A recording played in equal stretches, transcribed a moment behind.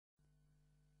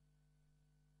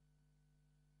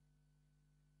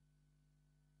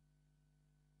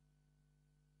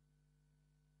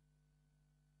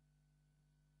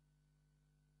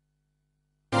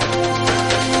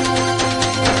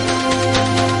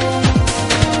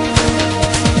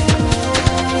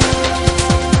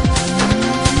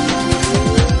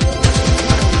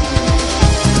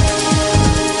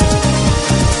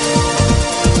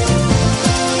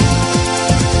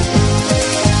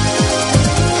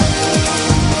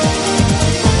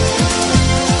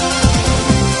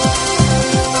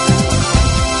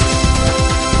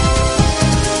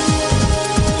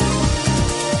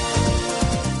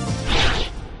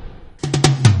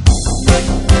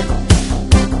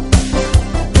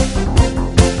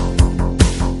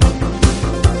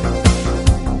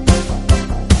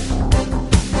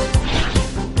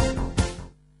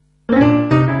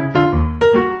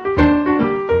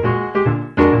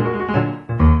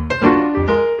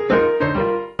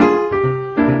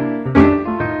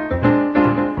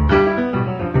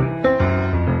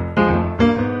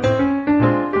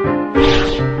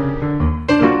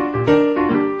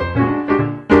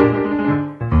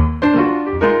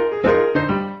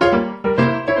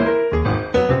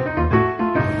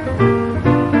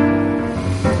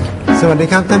วัสดี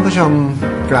ครับท่านผู้ชม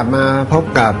กลับมาพบ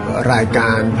กับรายก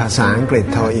ารภาษาอังกฤษ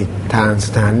TOEICทางส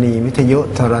ถานีวิทยุ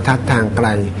โทรทัศน์ทางไกล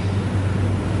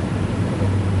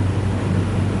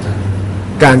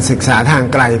การศึกษาทาง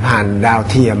ไกลผ่านดาว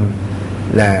เทียม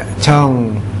และช่อง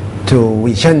True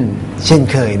Vision เช่น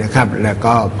เคยนะครับแล้ว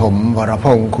ก็ผมวรพ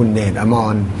งษ์คุณเดชอม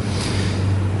ร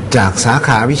จากสาข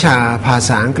าวิชาภาษ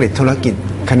าอังกฤษธุรกิจ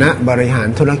คณะบริหาร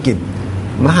ธุรกิจ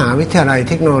มหาวิทยาลัย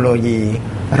เทคโนโลยี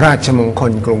ราชมงค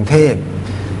ลกรุงเทพ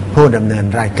ผู้ดำเนิน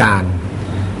รายการ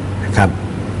นะครับ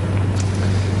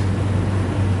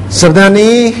สัปดาห์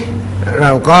นี้เร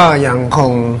าก็ยังค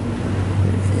ง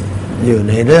อยู่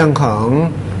ในเรื่องของ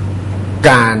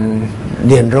การ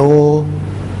เรียนรู้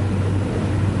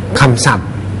คำศัพท์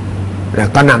แล้ว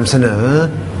ก็นำเสนอ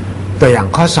ตัวอย่าง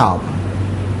ข้อสอบ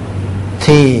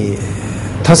ที่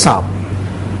ทดสอบ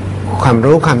ความ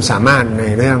รู้ความสามารถใน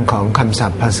เรื่องของคำศั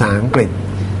พท์ภาษาอังกฤษ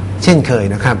เช่นเคย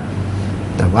นะครับ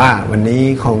แต่ว่าวันนี้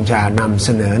คงจะนำเส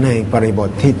นอในบริบท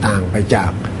ที่ต่างไปจา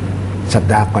กสัป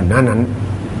ดาห์ก่อนหน้านั้น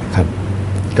ครับ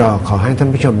ก็ขอให้ท่าน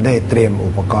ผู้ชมได้เตรียม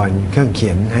อุปกรณ์เครื่องเขี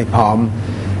ยนให้พร้อม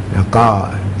แล้วก็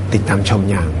ติดตามชม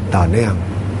อย่างต่อเนื่อง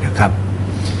นะครับ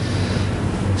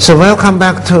So welcome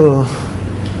back to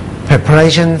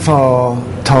preparation for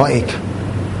TOEIC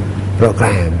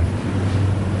program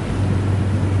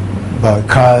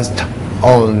broadcast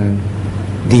on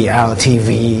Dltv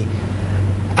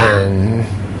and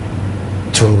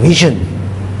True Vision.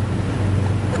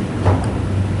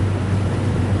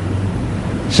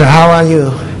 So how are you?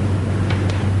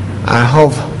 I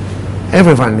hope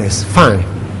everyone is fine.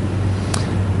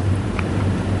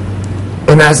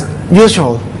 And as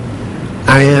usual,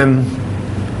 I am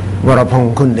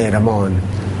Warapong Kunderamon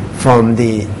from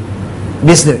the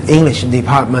Business English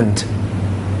Department,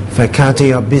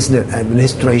 Faculty of Business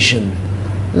Administration,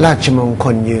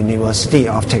 Rajamongkol University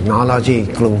of Technology,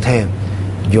 Krungthep,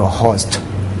 your host.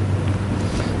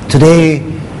 Today,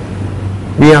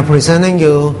 we are presenting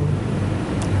you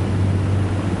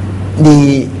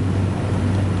the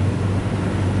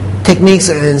techniques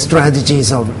and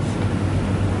strategies of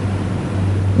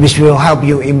which will help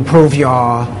you improve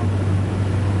your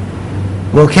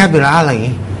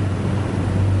vocabulary,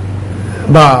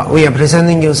 but we are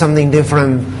presenting you something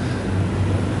different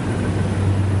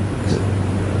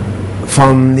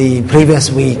from the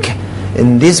previous week.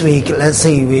 In this week, let's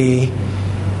see,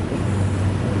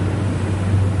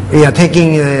 we are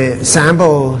taking a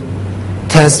sample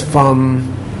test from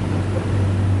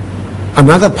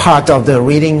another part of the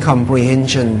reading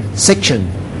comprehension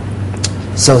section.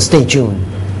 So stay tuned.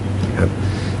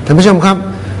 ท่านผู้ชมครับ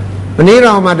วันนี้เร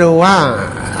ามาดูว่า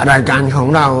รายการของ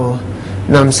เรา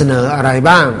นำเสนออะไร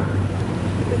บ้าง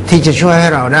ที่จะช่วยให้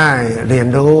เราได้เรียน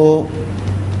รู้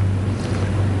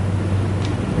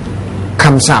ค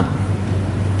ำศัพท์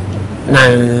ใน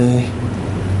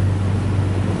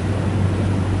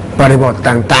บริบท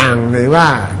ต่างๆหรือว่า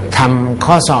ทำ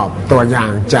ข้อสอบตัวอย่า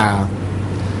งจาก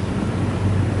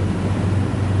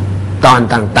ตอน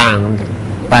ต่าง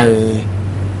ๆไป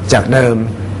จากเดิม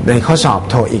ในข้อสอบ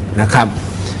TOEICนะครับ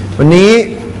วันนี้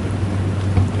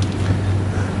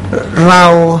เรา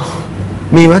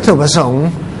มีวัตถุประสงค์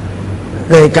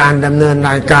ในการดำเนิน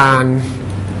รายการ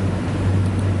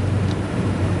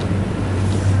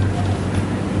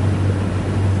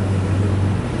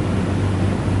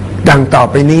ดังต่อ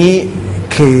ไปนี้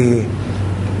คือ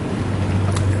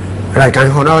รายการ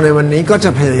ของเราในวันนี้ก็จะ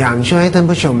พยายามช่วยให้ท่าน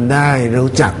ผู้ชมได้รู้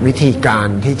จักวิธีการ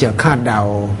ที่จะคาดเดา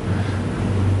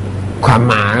ความ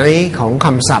หมายของค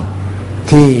ำศัพท์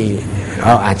ที่เร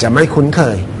าอาจจะไม่คุ้นเค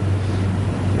ย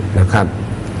นะครับ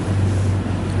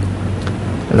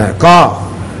และก็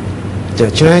จะ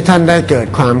ช่วยให้ท่านได้เกิด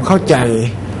ความเข้าใจ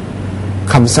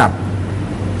คำศัพท์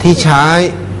ที่ใช้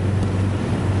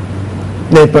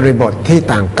ในบริบทที่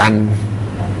ต่างกัน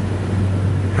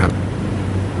ครับ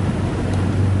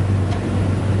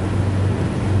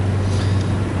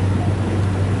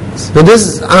So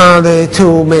these are the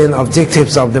two main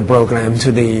objectives of the program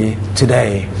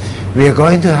today. We are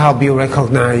going to help you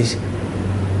recognize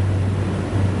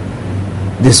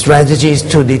the strategies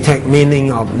to detect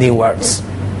meaning of new words.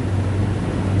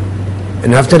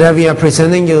 And after that, we are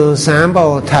presenting you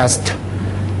sample tests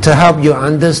to help you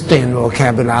understand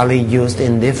vocabulary used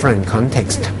in different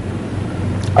contexts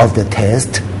of the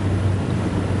test.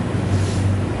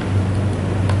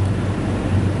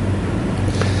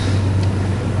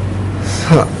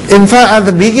 In fact, at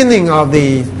the beginning of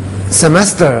the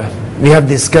semester, we have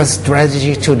discussed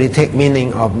strategy to detect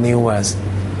meaning of new words.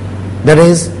 That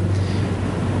is,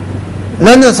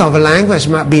 learners of a language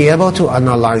must be able to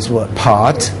analyze word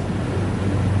parts,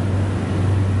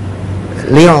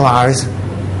 realize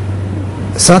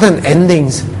certain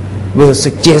endings will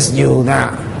suggest you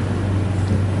that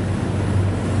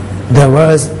the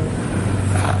words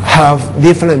have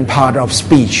different part of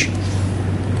speech.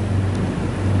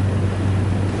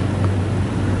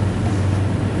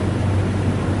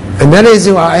 And that is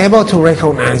you are able to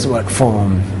recognize word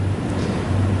form.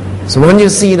 So when you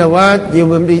see the word,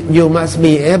 you must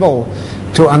be able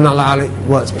to analyze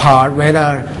word part,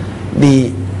 whether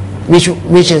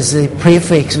which is the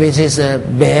prefix, which is the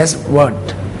base word,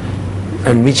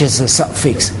 and which is the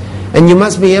suffix. And you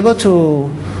must be able to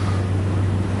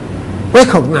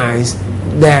recognize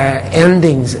their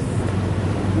endings,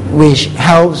 which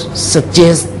helps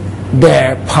suggest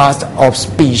their part of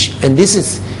speech. And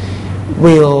this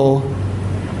will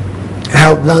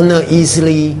help learner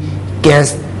easily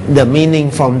guess the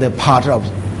meaning from the part of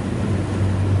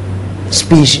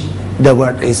speech the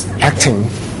word is acting.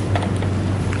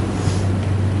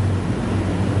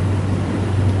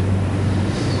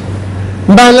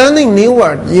 By learning new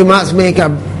word, you must make a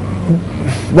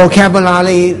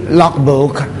vocabulary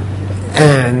logbook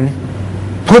and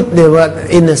put the word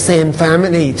in the same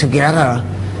family together,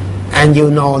 and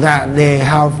you know that they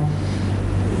have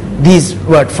this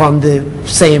word from the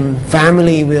same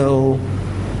family will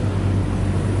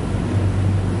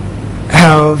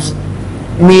have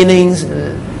meanings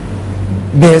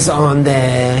based on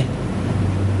their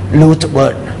root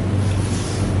word.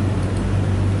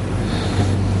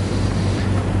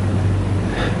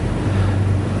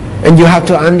 And you have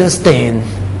to understand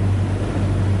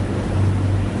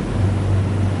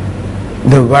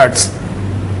the words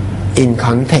in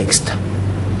context.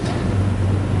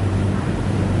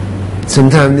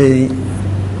 Sometimes the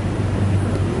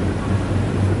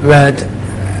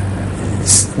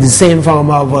same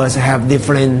form of words have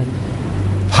different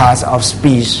parts of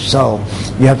speech, so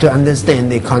you have to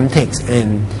understand the context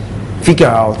and figure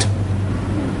out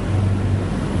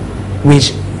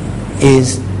which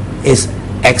is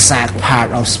exact part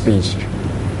of speech,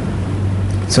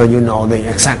 so you know the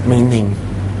exact meaning.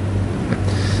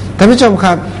 ท่านผู้ชมค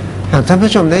รับหากท่าน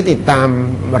ผู้ชมได้ติดตาม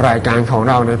รายการของ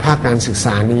เราในภาคการศึกษ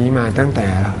านี้มาตั้งแต่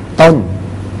ต้น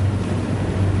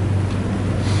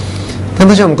ท่าน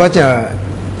ผู้ชมก็จะ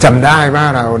จำได้ว่า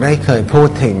เราได้เคยพูด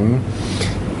ถึง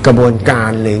กระบวนการ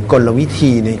หรือกลวิ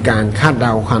ธีในการคาดเด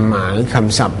าความหมายค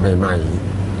ำศัพท์ใหม่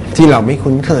ๆที่เราไม่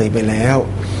คุ้นเคยไปแล้ว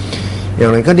อย่า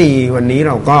งไรก็ดีวันนี้เ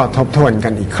ราก็ทบทวนกั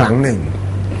นอีกครั้งหนึ่ง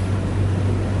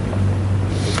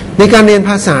ในการเรียน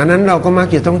ภาษานั้นเราก็มัก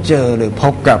จะต้องเจอหรือพ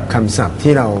บกับคำศัพท์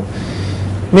ที่เรา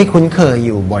ไม่คุ้นเคยอ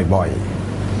ยู่บ่อย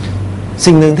ๆ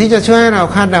สิ่งหนึ่งที่จะช่วยให้เรา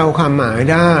คาดเดาความหมาย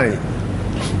ได้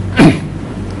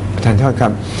ท่านโทษครั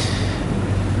บ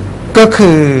ก็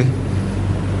คือ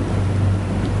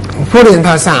ผู้เรียนภ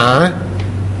าษา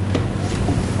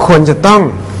ควรจะต้อง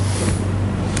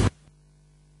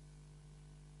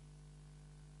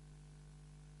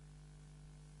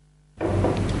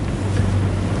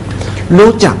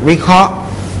รู้จักวิเคราะห์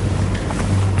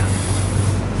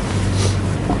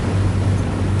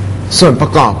ส่วนปร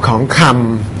ะกอบของค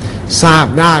ำทราบ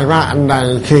ได้ว่าอันใด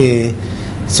คือ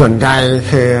ส่วนใด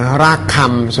คือรากค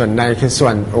ำส่วนใดคือส่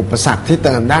วนอุปสรรคที่เ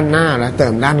ติมด้านหน้าและเติ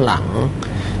มด้านหลัง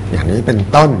อย่างนี้เป็น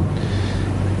ต้น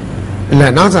แล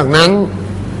ะนอกจากนั้น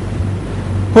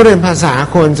ผู้เรียนภาษา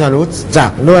ควรจะรู้จั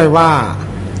กด้วยว่า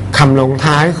คำลง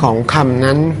ท้ายของคำ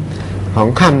นั้นของ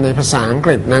คำในภาษาอังก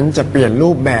ฤษนั้นจะเปลี่ยนรู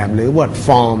ปแบบหรือ word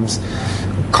forms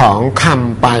ของค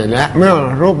ำไปและเมื่อ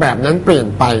รูปแบบนั้นเปลี่ยน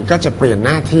ไปก็จะเปลี่ยนห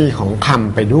น้าที่ของค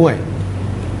ำไปด้วย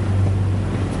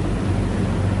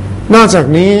นอกจาก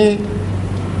นี้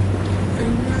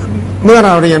เมื่อเร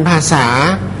าเรียนภาษา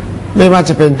ไม่ว่า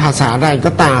จะเป็นภาษาใด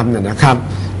ก็ตามนะครับ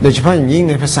โดยเฉพาะอย่างยิ่ง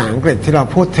ในภาษาอังกฤษที่เรา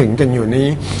พูดถึงกันอยู่นี้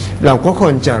เราก็ค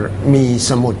วรจะมี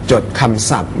สมุดจดคำ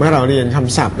ศัพท์เมื่อเราเรียนค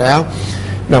ำศัพท์แล้ว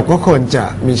เราก็ควรจะ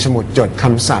มีสมุดจดค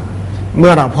ำศัพท์เมื่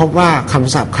อเราพบว่าค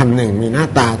ำศัพท์คำหนึ่งมีหน้า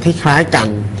ตาที่คล้ายกัน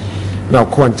เรา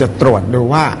ควรจะตรวจดู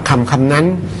ว่าคำนั้น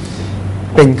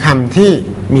เป็นคำที่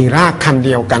มีรากคำเ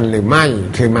ดียวกันหรือไม่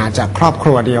คือมาจากครอบค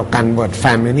รัวเดียวกัน word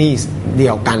family เดี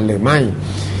ยวกันหรือไม่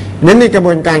นั้นในกระบ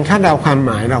วนการคาดเดาความห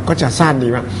มายเราก็จะทราบดี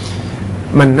ว่า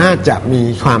มันน่าจะมี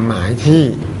ความหมายที่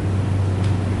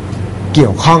เกี่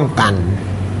ยวข้องกัน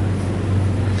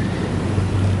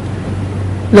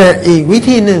และอีกวิ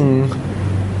ธีหนึ่ง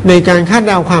ในการคาด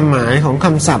เดาความหมายของค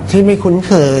ำศัพท์ที่ไม่คุ้นเ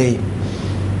คย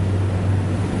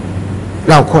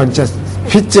เราควรจะ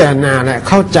พิจารณาและ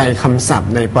เข้าใจคำศัพ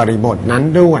ท์ในบริบทนั้น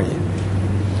ด้วย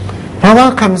เพราะว่า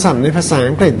คำศัพท์ในภาษา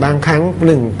อังกฤษบางครั้งห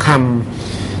นึ่งค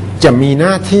ำจะมีห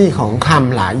น้าที่ของค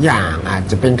ำหลายอย่างอาจ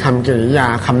จะเป็นคำกริยา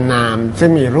คำนามซึ่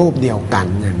งมีรูปเดียวกัน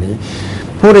อย่างนี้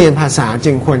ผู้เรียนภาษา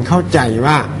จึงควรเข้าใจ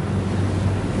ว่า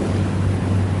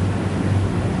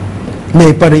ใน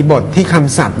บริบทที่ค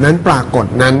ำศัพท์นั้นปรากฏ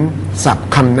นั้นศัพท์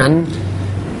คำนั้น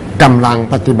กำลัง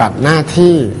ปฏิบัติหน้า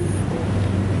ที่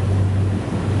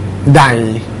ใด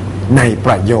ในป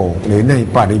ระโยคหรือใน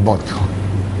บริบท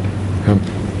ครับ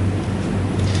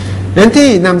นั้นที่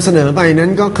นำเสนอไปนั้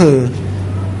นก็คือ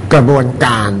กระบวนก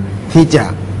ารที่จะ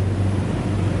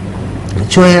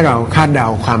ช่วยให้เราคาดเดา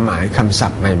ความหมายคำศั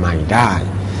พท์ใหม่ๆได้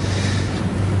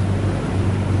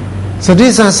So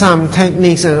these are some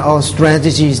techniques and or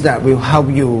strategies that will help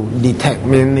you detect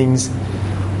meanings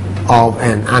of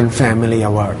an unfamiliar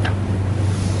word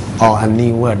or a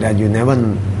new word that you never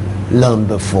learned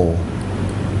before.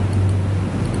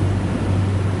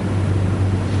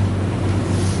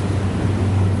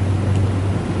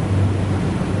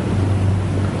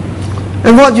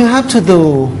 And what you have to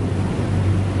do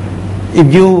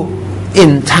if you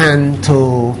intend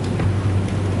to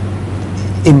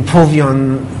improve your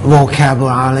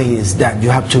vocabulary is that you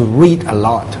have to read a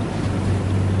lot.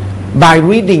 By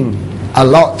reading a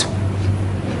lot,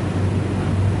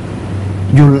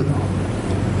 you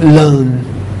learn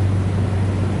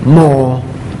more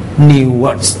new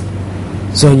words.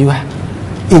 So you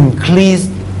increase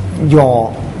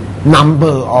your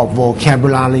number of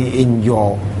vocabulary in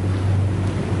your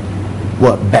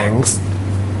word banks.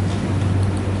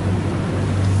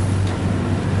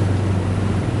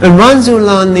 And once you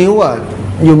learn new word,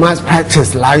 you must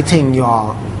practice using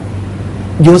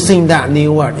that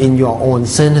new word in your own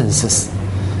sentences.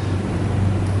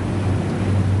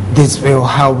 This will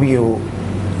help you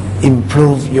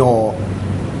improve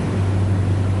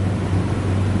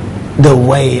the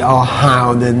way or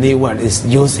how the new word is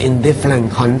used in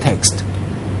different contexts.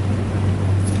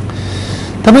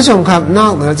 ท่านผู้ชมครับนอ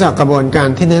กเหนือจากกระบวนการ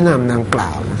ที่แนะนำดังกล่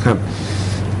าวนะครับ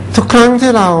ทุกครั้ง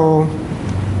ที่เรา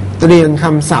เรียนค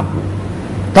ำศัพท์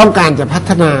ต้องการจะพั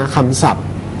ฒนาคำศัพท์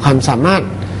ความสามารถ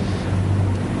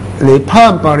หรือเพิ่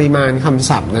มปริมาณคำ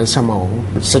ศัพท์ในสมอง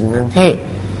สิ่งนั้นที่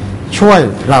ช่วย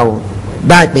เรา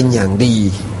ได้เป็นอย่างดี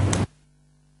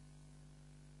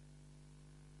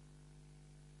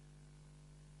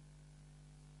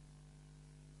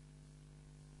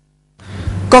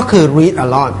ก็คือ read a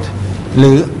lot ห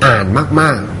รืออ่านม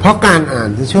ากๆเพราะการอ่าน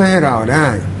จะช่วยให้เราได้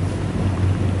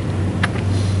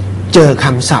เจอค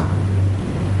ำศัพท์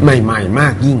ใหม่ๆมา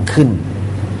กยิ่งขึ้น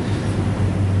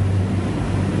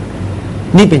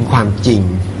นี่เป็นความจริง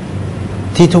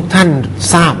ที่ทุกท่าน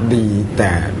ทราบดีแ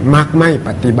ต่มักไม่ป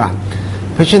ฏิบัติ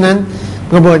เพราะฉะนั้น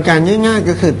กระบวนการง่ายๆ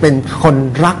ก็คือเป็นคน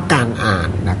รักการอ่าน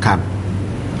นะครับ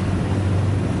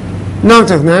นอก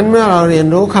จากนั้นเมื่อเราเรียน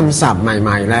รู้คำศัพท์ให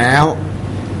ม่ๆแล้ว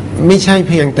ไม่ใช่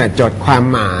เพียงแต่จดความ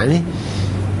หมาย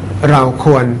เราค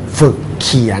วรฝึกเ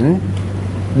ขียน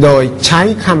โดยใช้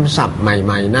คำศัพท์ใ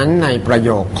หม่ๆนั้นในประโย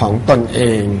คของตนเอ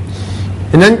ง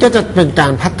ดังนั้นก็จะเป็นกา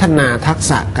รพัฒนาทัก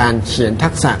ษะการเขียนทั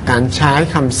กษะการใช้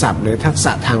คำศัพท์หรือทักษ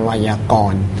ะทางไวยาก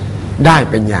รณ์ได้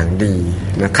เป็นอย่างดี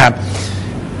นะครับ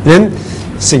ดังนั้น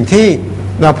สิ่งที่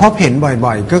เราพบเห็น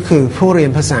บ่อยๆก็คือผู้เรีย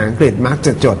นภาษาอังกฤษมักจ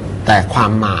ะจดแต่ควา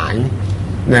มหมาย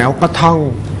แล้วก็ท่อง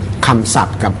คำศัพ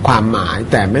ท์กับความหมาย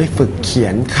แต่ไม่ฝึกเขีย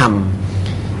นค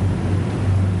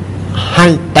ำให้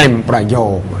เต็มประโย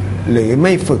คหรือไ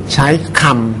ม่ฝึกใช้ค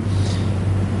ำ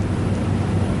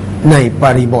ในบ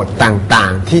ริบทต่า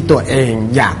งๆที่ตัวเอง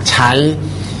อยากใช้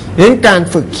ดังนั้นการ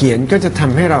ฝึกเขียนก็จะท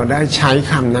ำให้เราได้ใช้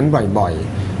คำนั้นบ่อย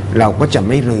ๆเราก็จะ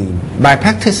ไม่ลืม By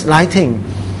practice writing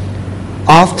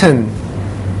often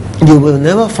you will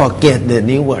never forget the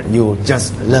new word you just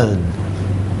learn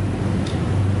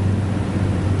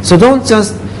so don't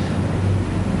just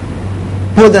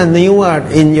put a new word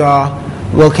in your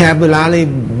vocabulary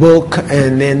book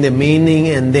and then the meaning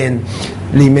and then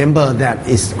remember that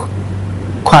it's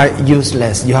quite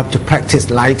useless. You have to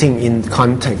practice writing in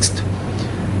context.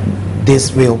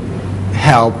 This will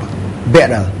help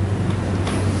better.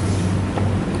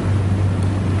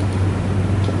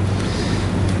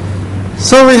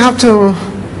 So we have to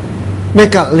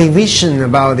make a revision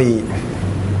about these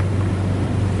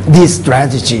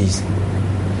strategies.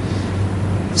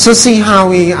 So see how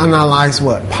we analyze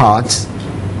word parts.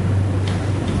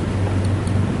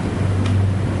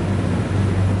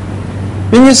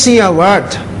 When you see a word,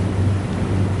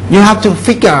 you have to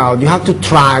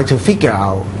try to figure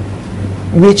out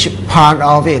which part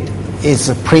of it is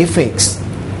a prefix,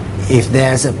 if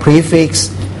there's a prefix,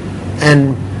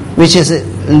 and which is a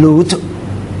root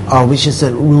or which is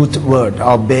a root word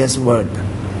or base word,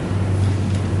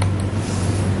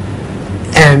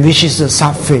 and which is a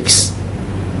suffix.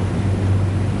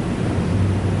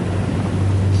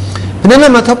 เพราะฉะนั้นเร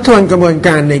ามาทบทวนกระบวนก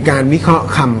ารในการวิเคราะห์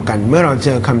คำกันเมื่อเราเจ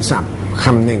อคำศัพท์ค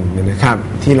ำหนึ่งนะครับ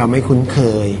ที่เราไม่คุ้นเค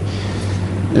ย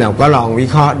เราก็ลองวิ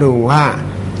เคราะห์ดูว่า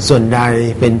ส่วนใด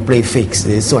เป็น prefix ห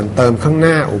รือส่วนเติมข้างห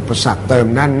น้าอุปสรรคเติม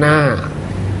ด้านหน้า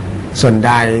ส่วนใ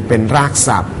ดเป็นราก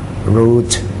ศัพท์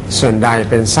root ส่วนใด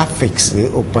เป็น suffix หรือ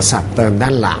อุปสรรคเติมด้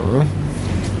านหลัง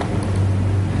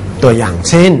ตัวอย่าง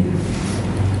เช่น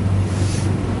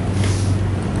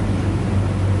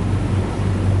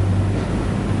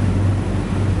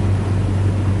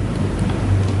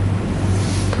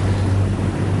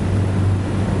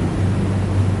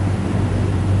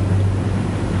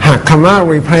หากคำว่า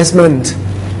replacement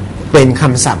เป็นค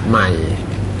ำศัพท์ใหม่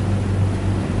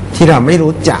ที่เราไม่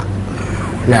รู้จัก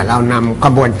และเรานำกร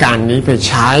ะบวนการนี้ไป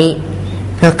ใช้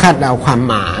เพื่อคาดเดาความ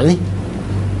หมาย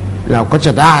เราก็จ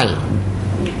ะได้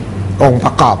องค์ป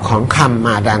ระกอบของคำม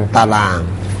าดังตาราง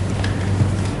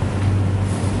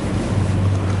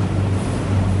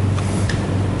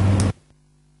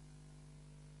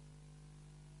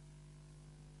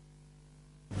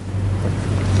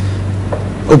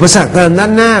อุปสรรคเติมด้า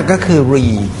นหน้าก็คือ re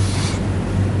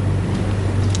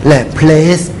และ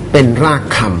place เป็นราก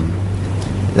ค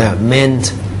ำและ meant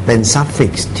เป็น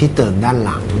suffix ที่เติมด้านห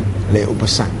ลังและอุป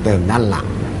สรรคเติมด้านหลัง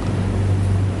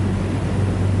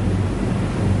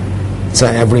So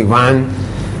everyone,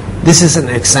 this is an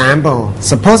example.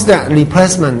 Suppose that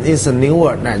replacement is a new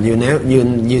word that you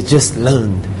just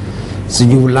learned. So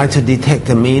you would like to detect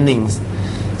the meanings.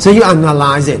 So you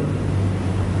analyze it.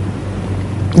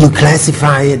 You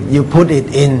classify it. You put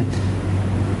it in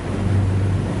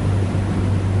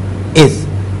its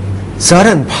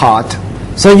certain part.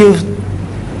 So you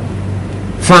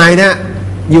find that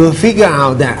you will figure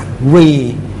out that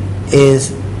re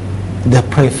is the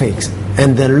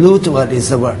prefix.And the root word is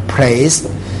the word place,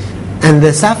 and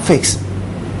the suffix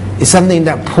is something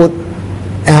that put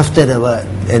after the word,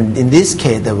 and in this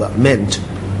case the word meant.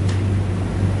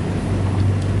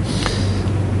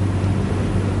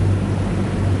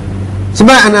 So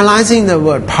by analyzing the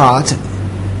word part,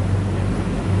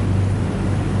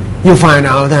 you find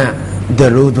out that the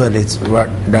root word is the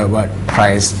word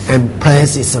place, and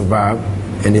place is a verb,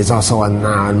 and it's also a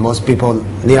noun. Most people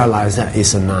realize that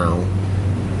it's a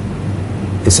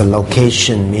noun.It's a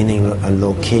location, meaning a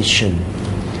location.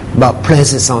 But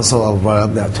place is also a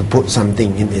verb that to put something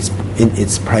in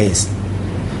its place.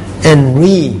 And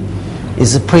re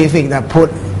is a prefix that put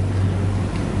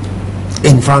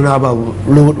in front of a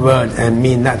root word and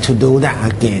mean that to do that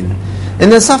again.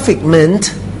 And the suffix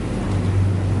meant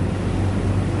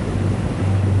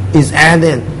is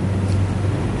added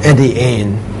at the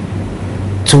end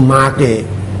to mark a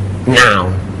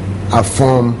noun, a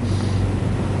form.Of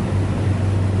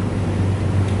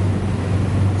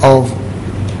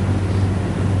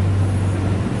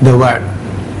the word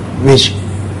which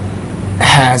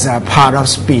has a part of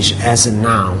speech as a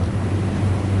noun.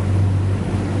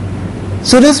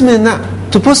 So this means that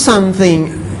to put something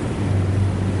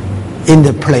in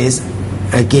the place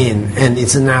again, and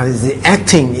it's a noun, is the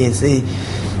acting is a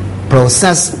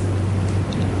process.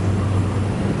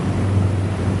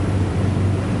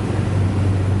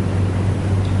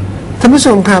ท่านผู้ช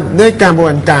มครับด้วยกระบว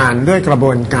นการ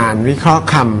วิเคราะห์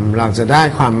คำเราจะได้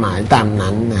ความหมายตาม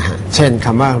นั้นนะฮะเช่นค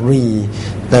ำว่า re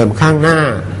เติมข้างหน้า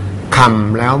ค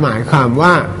ำแล้วหมายความว่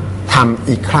าทำ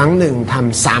อีกครั้งหนึ่งท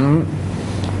ำซ้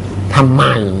ำทำให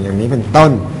ม่อย่างนี้เป็นต้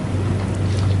น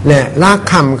และราก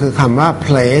คำคือคำว่า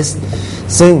place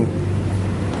ซึ่ง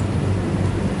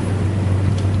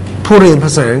ผู้เรียนภ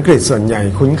าษาอังกฤษส่วนใหญ่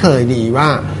คุ้นเคยดีว่า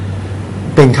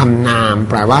เป็นคำนาม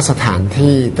แปลว่าสถาน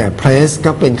ที่แต่ place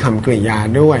ก็เป็นคำกริยา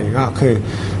ด้วยก็คือ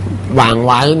วางไ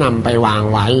ว้นำไปวาง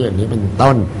ไว้อย่างนี้เป็น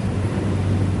ต้น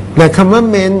แต่คำว่า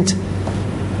meant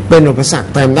เป็นอุปสรรค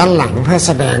เติมด้านหลังเพื่อแ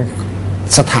สดง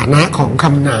สถานะของค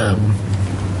ำนาม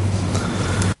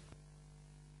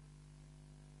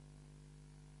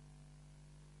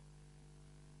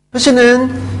เพราะฉะนั้น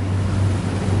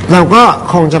เราก็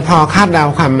คงจะพอคาดเดา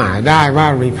ความหมายได้ว่า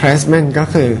replacement ก็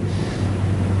คือ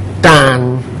การ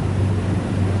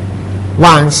ว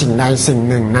างสิ่งใดสิ่ง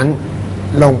หนึ่งนั้น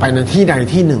ลงไปในที่ใด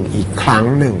ที่หนึ่งอีกครั้ง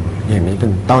หนึ่งอย่างนี้เป็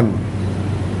นต้น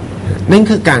นั่น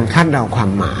คือการคาดเดาควา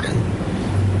มหมาย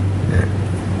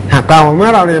หากเมื่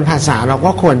อเราเรียนภาษาเรา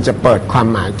ก็ควรจะเปิดความ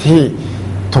หมายที่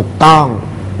ถูกต้อง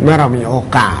เมื่อเรามีโอ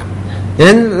กาสดัง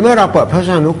นั้นเมื่อเราเปิดพจ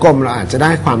นานุกรมเราอาจจะไ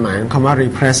ด้ความหมายของคำว่า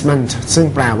replacement ซึ่ง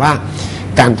แปลว่า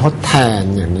การทดแทน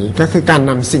อย่างนี้ก็คือการ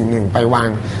นำสิ่งหนึ่งไปวาง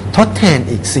ทดแทน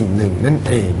อีกสิ่งหนึ่งนั่นเ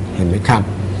องเห็นไหมครับ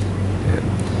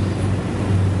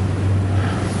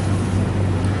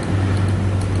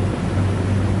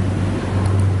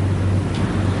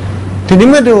ทีนี้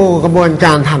มาดูกระบวนก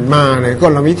ารถัดมาหรือก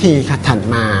ลวิธีถัด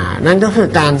มานั่นก็คือ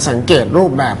การสังเกตรู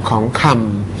ปแบบของค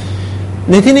ำ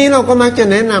ในที่นี้เราก็มักจะ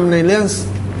แนะนำในเรื่อง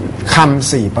ค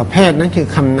ำ4ประเภทนั่นคือ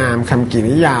คำนามคำก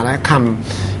ริยาและค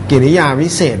กิริยาวิ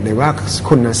เศษหรือว่า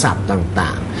คุณศัพท์ต่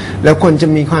างๆแล้วคนจะ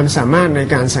มีความสามารถใน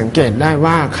การสังเกตได้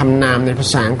ว่าคำนามในภา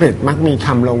ษาอังกฤษมักมีค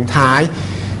ำลงท้าย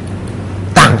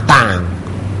ต่าง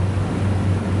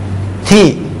ๆที่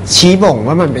ชี้บ่ง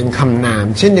ว่ามันเป็นคำนาม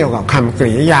เช่นเดียวกับคำก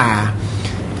ริยา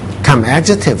คำ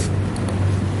adjective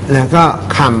แล้วก็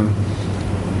ค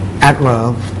ำ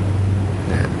adverb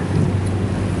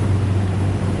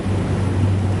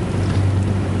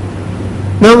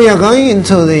Now we are going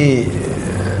into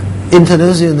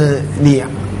introduce you the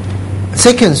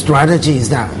second strategies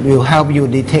that will help you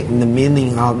detect the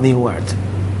meaning of new words.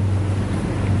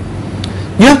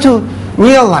 You have to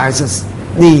realize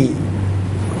the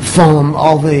form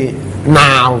of a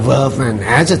noun, verb, and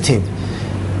adjective,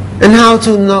 and how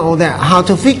to know that, how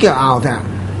to figure out that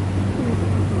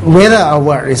whether a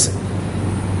word is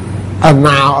a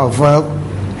noun, a verb,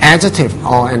 adjective,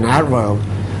 or an adverb.So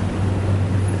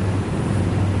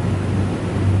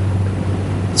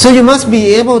you must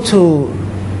be able to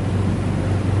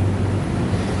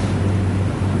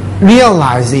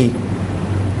realize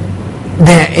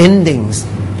their endings.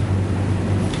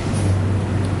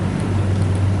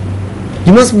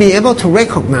 You must be able to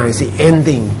recognize the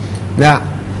ending that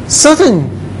certain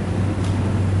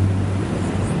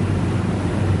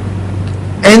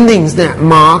endings that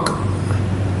mark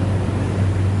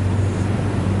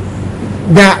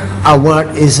that a word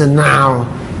is a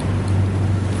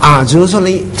noun.are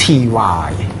usually ty,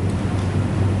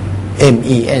 ment,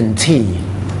 ence,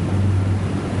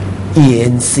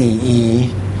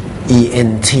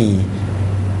 ent.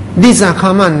 These are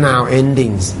common noun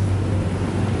endings.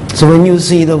 So when you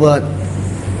see the word,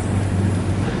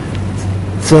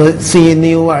 so see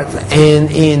new words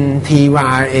end in ty,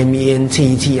 ment,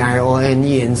 tion,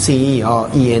 ence, or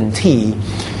ent.You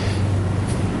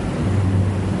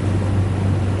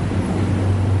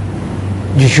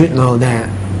should know that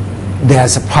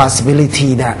there's a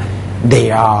possibility that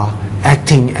they are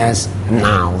acting as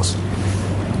nouns.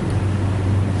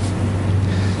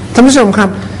 ท่านผู้ชมครับ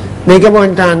ในกระบวน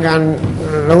การการ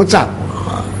รู้จัก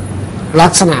ลั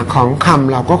กษณะของค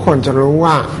ำเราก็ควรจะรู้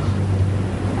ว่า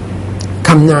ค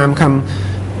ำนามค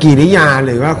ำกริยาห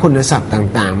รือว่าคุณศัพท์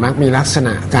ต่างๆมักมีลักษณ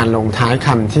ะการลงท้ายค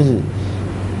ำที่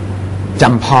จ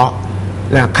ำเพาะ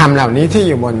และคำเหล่านี้ที่อ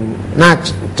ยู่บนหน้า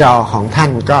จอของท่า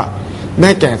นก็ได้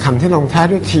แก่คำที่ลงท้าย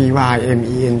ด้วย ty,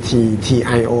 ment,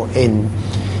 tion,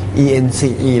 ence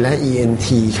และ ent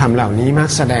คำเหล่านี้มัก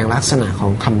แสดงลักษณะขอ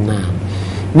งคำนาม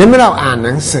เมื่อเราอ่านห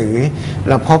นังสือเ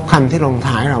ราพบคำที่ลง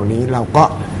ท้ายเหล่านี้เราก็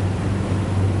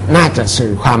น่าจะสื่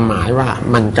อความหมายว่า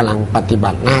มันกำลังปฏิ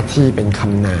บัติหน้าที่เป็นค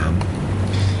ำนาม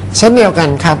เช่นเดียวกัน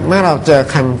ครับเมื่อเราเจอ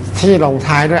คำที่ลง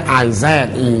ท้ายด้วย iz,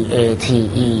 eate,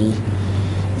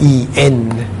 en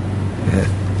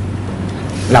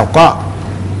เราก็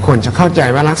ควรจะเข้าใจ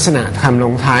ว่าลักษณะคำล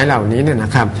งท้ายเหล่านี้เนี่ยน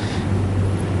ะครับ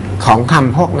ของค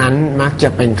ำพวกนั้นมักจะ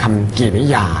เป็นคำกริ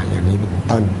ยาอย่างนี้เป็น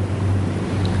ต้น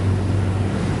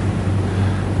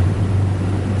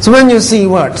So when you see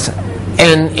words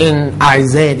end in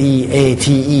iz,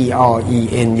 eate, or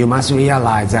en, you must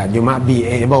realize that you must be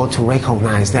able to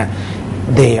recognize that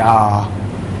they are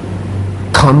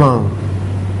common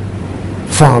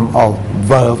form of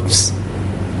verbs.As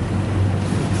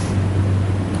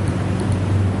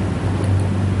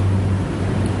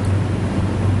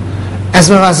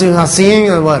well as you are seeing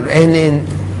the word end in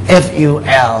ful,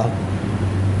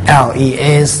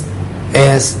 les,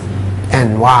 s,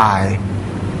 and y,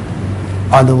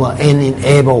 or the word end in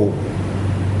able,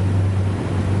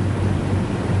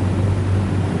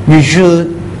 you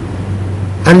should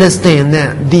understand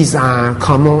that these are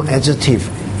common adjective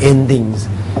endings,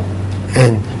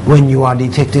 and when you are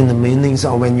detecting the meanings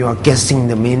or when you are guessing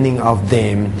the meaning of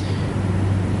them,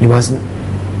 you must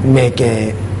make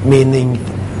a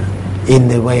meaning.In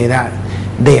the way that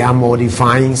they are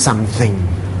modifying something,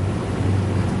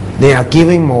 they are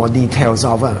giving more details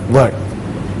of a word.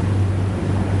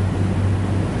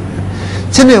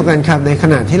 เช่นเดียวกันครับในข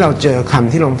ณะที่เราเจอค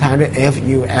ำที่ลงท้ายด้วย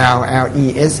ful,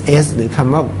 les หรือค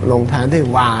ำว่าลงท้ายด้วย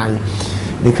y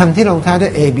หรือคำที่ลงท้ายด้ว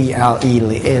ย able ห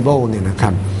รือ able เนี่ยนะครั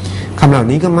บคำเหล่า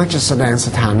นี้ก็มักจะแสดงส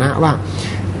ถานะว่า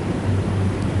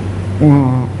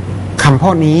คำพ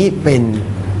วกนี้เป็น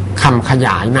คำขย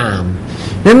ายนาม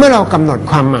นั้นเมื่อเรากำหนด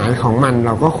ความหมายของมันเร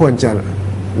าก็ควรจะ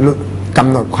ก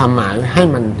ำหนดความหมายให้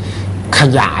มันข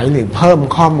ยายหรือเพิ่ม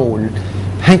ข้อมูล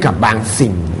ให้กับบาง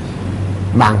สิ่ง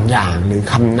บางอย่างหรือ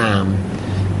คำนาม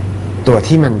ตัว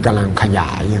ที่มันกำลังขย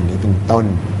ายอย่างนี้เป็นต้น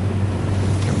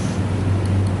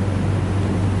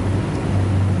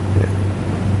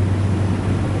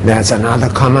There's another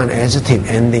common adjective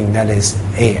ending that is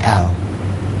al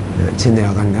เช่นเดีย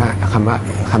วกันว่า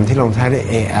คำที่ลงท้ายด้วย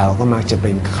al ก็มักจะเ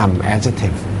ป็นคำ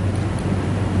adjective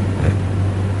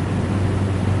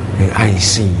รือ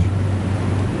IC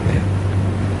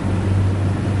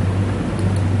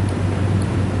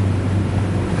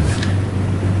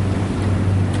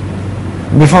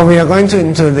Before we are going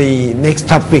into the next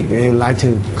topic, we would like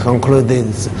to conclude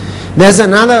this. There's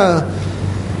another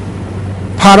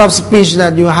part of speech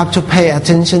that you have to pay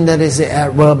attention. That is the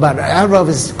adverb, but adverb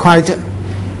is quite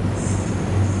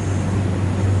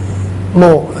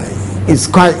more. It's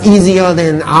quite easier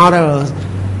than other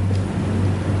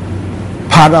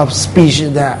part of speech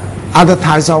that other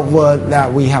types of word that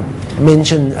we have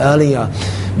mentioned earlier,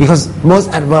 because most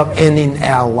adverb end in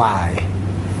ly.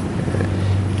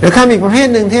 และคำอีกประเภท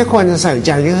หนึ่งที่ควรจะใส่ใ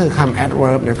จก็คือคำ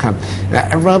adverb นะครับและ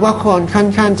adverb ก็ควรค่อน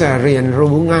ข้างจะเรียน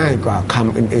รู้ง่ายกว่าค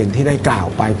ำอื่นๆที่ได้กล่าว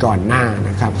ไปก่อนหน้า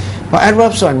นะครับเพราะ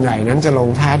adverb ส่วนใหญ่นั้นจะลง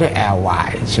ท้ายด้วย ly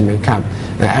ใช่ไหมครับ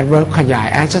และ adverb ขยาย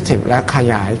adjective และข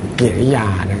ยายกริยา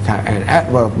นะครับ and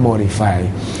adverb modify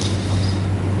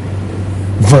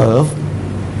verb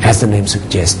as the name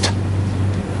suggests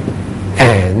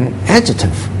and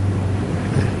adjective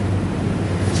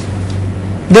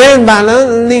Then by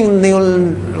learning new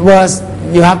words,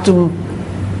 you have to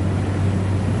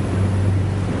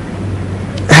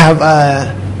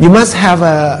you must have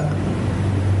a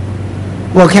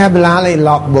vocabulary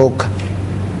logbook,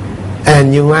 and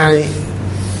you might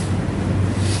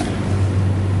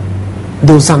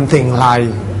do something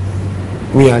like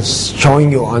we are showing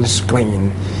you on screen.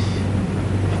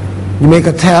 You make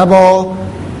a table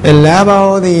and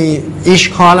label each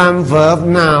column verb,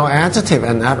 noun, adjective,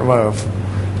 and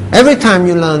adverb.Every time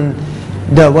you learn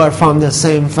the word from the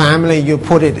same family, you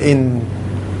put it in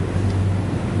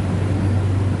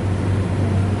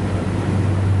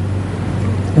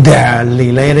their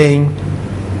relating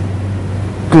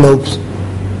groups.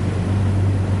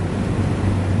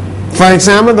 For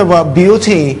example, the word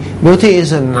beauty is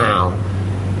a noun.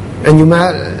 And you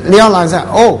might realize that,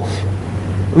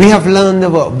 we have learned the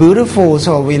word beautiful,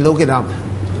 so we look it up.We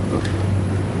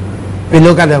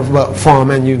look at the verb form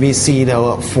and we see the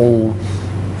word full,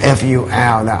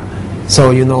 F-U-L.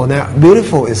 So you know that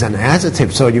beautiful is an adjective,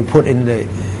 so you put in the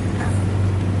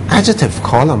adjective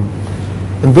column.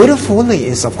 And beautifully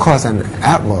is, of course, an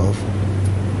adverb.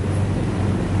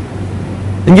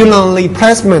 And you learn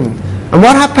replacement. And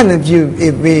what happens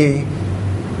if we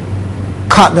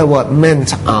cut the word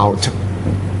meant out?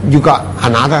 You got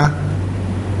another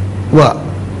word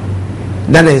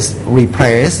that is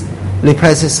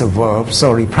replace.Replace is a verb, so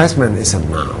replacement is a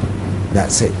noun.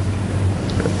 That's it.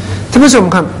 ท่านผู้ชม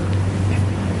ครับ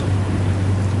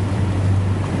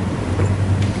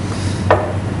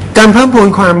การเพิ่มพูน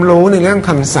ความรู้ในเรื่องค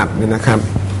ำศัพท์เนี่ยนะครับ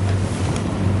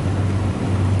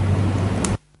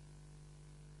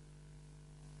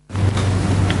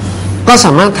ก็ส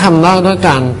ามารถทำได้ด้วยก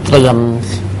ารเตรียม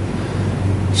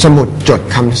สมุดจด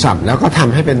คำศัพท์แล้วก็ท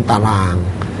ำให้เป็นตาราง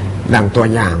ดังตัว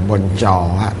อย่างบนจอ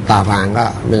ตารางก็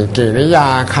มีกริยา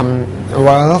คำ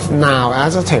verb noun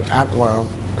adjective adverb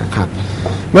นะครับ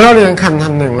เมื่อเราเรียนค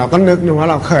ำหนึ่งเราก็นึกดูว่า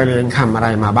เราเคยเรียนคำอะไร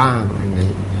มาบ้างอัน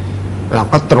นี้เรา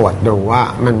ก็ตรวจดูว่า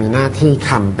มันมีหน้าที่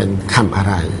คำเป็นคำอะ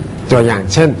ไรตัวอย่าง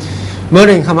เช่นเมื่อเ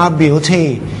รียนคำว่า beauty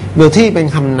เป็น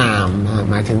คำนาม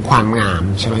หมายถึงความงาม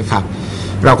ใช่ไหมครับ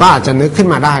เราก็อาจจะนึกขึ้น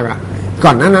มาได้ว่าก่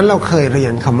อนหน้านั้นเราเคยเรีย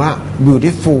นคำว่า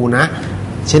beautiful นะ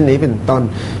เช่นนี้เป็นต้น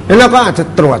แล้วเราก็อาจจะ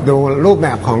ตรวจดูรูปแบ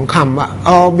บของคำว่า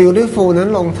beautiful นั้น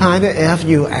ลงท้ายด้วย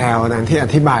ful นั้นที่อ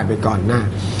ธิบายไปก่อนหน้า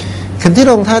คำที่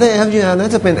ลงท้ายด้วย ful นั้น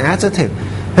จะเป็น adjective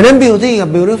เพราะนั้น beauty กับ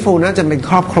beautiful น่าจะเป็น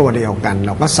ครอบครัวเดียวกันเ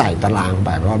ราก็ใส่ตารางไป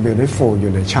ว่า beautiful อ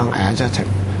ยู่ในช่อง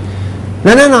adjective แล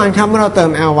ะแน่นอนครับเมื่อเราเติ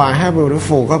ม ly ให้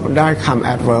beautiful ก็ได้ค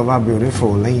ำ adverb ว่า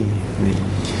beautifully นี่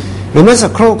หรือเมื่อสั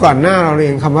กครู่ก่อนหน้าเราเรี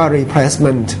ยนคำว่า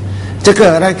replacement จะเกิ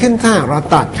ดอะไรขึ้นถ้าเรา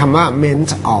ตัดคำว่า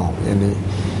meant ออกอย่างนี้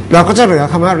เราก็จะเหลือ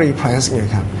คำว่า replace ไง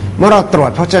ครับเมื่อเราตรว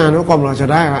จพจนานุกรมเราจะ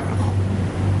ได้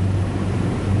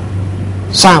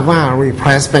ทราบว่า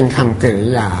replace เป็นคำกริ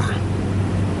ยา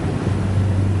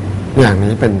อย่าง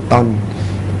นี้เป็นต้น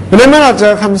เพราะฉะนั้นเมื่อเราเจ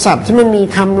อคำศัพท์ที่มันมี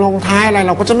คำลงท้ายอะไรเ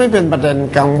ราก็จะไม่เป็นประเด็น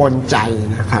กังวลใจ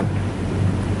นะครับ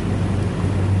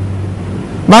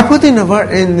By putting the word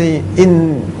in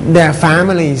their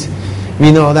families we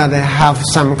know that they have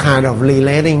some kind of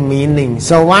relating meaning.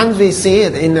 So once we see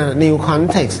it in a new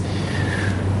context,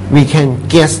 we can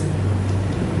guess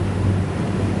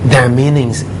their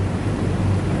meanings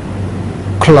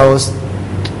close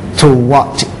to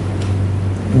what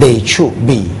they should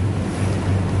be.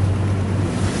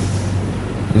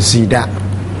 You see that?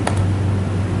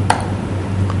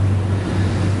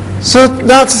 So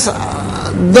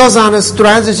those are the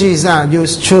strategies that you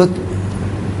should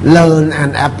learn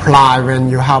and apply when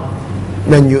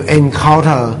you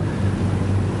encounter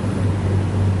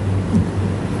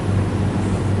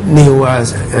new words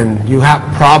and you have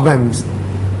problems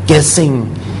guessing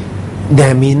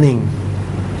their meaning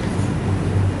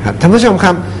ครับท่านผู้ชมค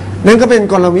รับนั่นก็เป็น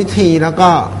กลวิธีแล้วก็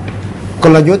ก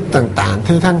ลยุทธ์ต่างๆ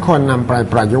ที่ท่านควรนำไป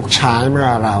ประยุกต์ใช้เมื่อ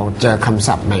เราเจอคำ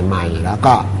ศัพท์ใหม่ๆแล้ว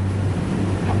ก็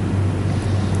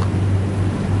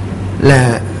และ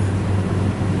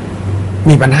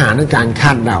มีปัญหาในการค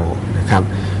าดเดานะครับ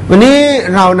วันนี้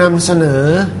เรานำเสนอ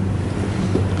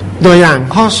ตัวอย่าง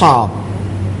ข้อสอบ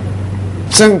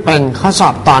ซึ่งเป็นข้อสอ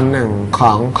บตอนหนึ่งข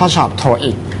องข้อสอบ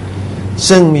TOEIC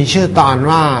ซึ่งมีชื่อตอน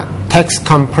ว่า text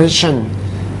comprehension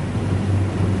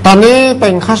ตอนนี้เป็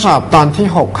นข้อสอบตอนที่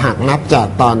6หากนับจาก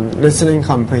ตอน listening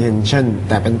comprehension แ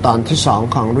ต่เป็นตอนที่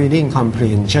2ของ reading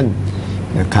comprehension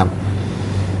นะครับ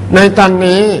ในตอน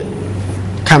นี้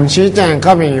คำชี้แจง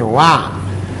ก็มีอยู่ว่า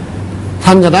ท่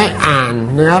านจะได้อ่าน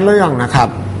เนื้อเรื่องนะครับ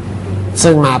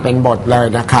ซึ่งมาเป็นบทเลย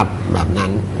นะครับแบบนั้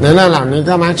นในเรื่องเหล่านี้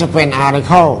ก็มักจะเป็น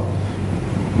article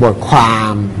บทควา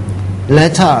ม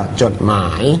letter จดหมา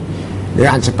ยหรือ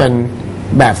อาจจะเป็น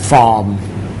แบบฟอร์ม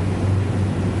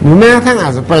หรือแม้กระทั่งอา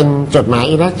จจะเป็นจดหมาย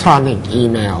อิเล็กทรอนิกส์อี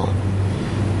เมล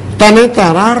แต่ในแต่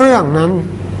ละเรื่องนั้น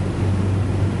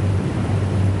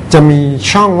จะมี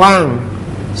ช่องว่าง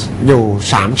อยู่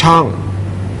3ช่อง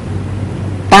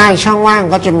ใต้ช่องว่าง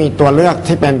ก็จะมีตัวเลือก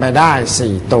ที่เป็นไปได้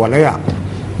4ตัวเลือก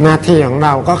หน้าที่ของเร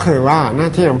าก็คือว่าหน้า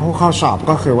ที่ของผู้เข้าสอบ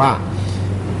ก็คือว่า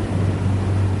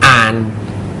อ่าน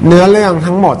เนื้อเรื่อง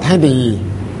ทั้งหมดให้ดี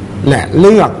และเ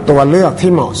ลือกตัวเลือก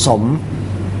ที่เหมาะสม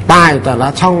ใต้แต่ละ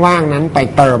ช่องว่างนั้นไป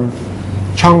เติม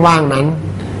ช่องว่างนั้น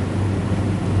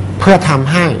เพื่อท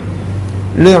ำให้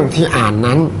เรื่องที่อ่าน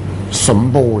นั้นสม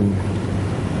บูรณ์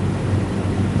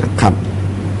นะครับ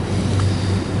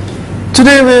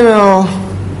Today we will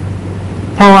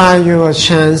provide you a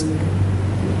chance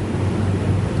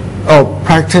of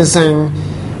practicing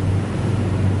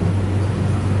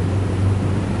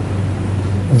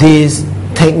these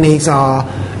techniques or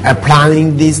applying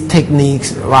these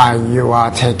techniques while you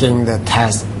are taking the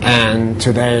test, and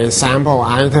today's sample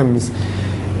items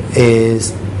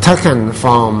is taken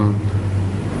from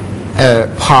a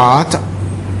part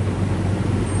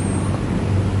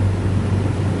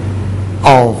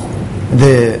of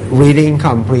the reading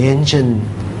comprehension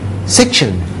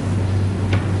section.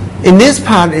 In this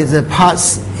part it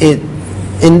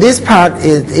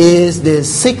is the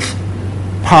sixth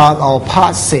part or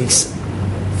part 6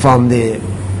 from the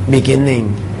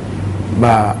beginning,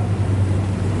 but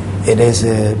it is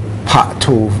a part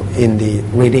 2 in the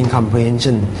reading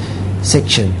comprehension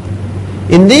section.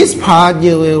 In this part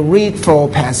you will read 4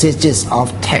 passages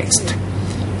of text.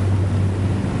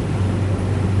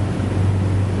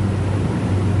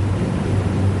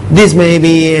 This may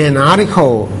be an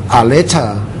article, a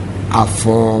letter, a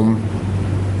form,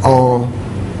 or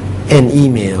an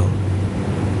email.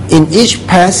 In each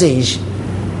passage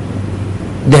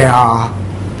there are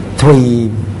 3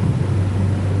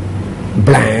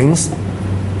 blanks.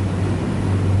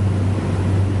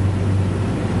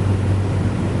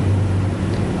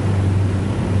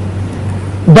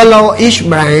 Below each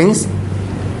blank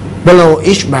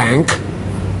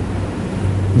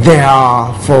there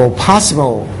are 4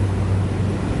 possible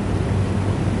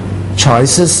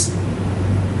choices.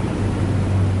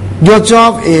 Your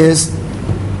job is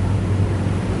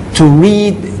to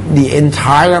read the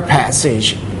entire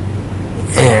passage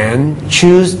and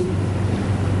choose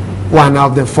one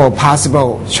of the 4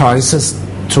 possible choices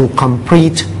to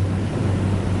complete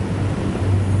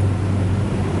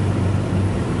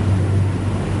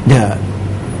the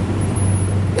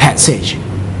passage.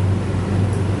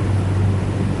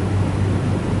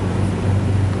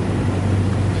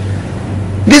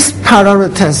 This part of the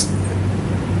test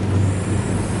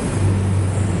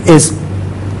is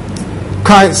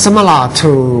quite similar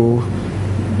to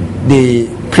the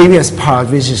previous part,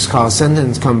 which is called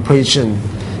sentence completion.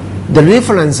 The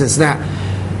difference is that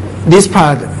this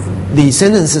part, the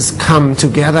sentences come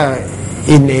together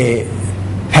in a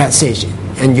passage,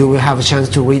 and you will have a chance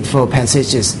to read 4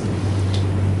 passages.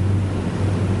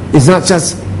 It's not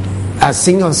just a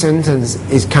single sentence,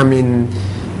 it's come in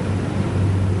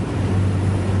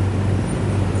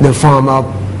the form of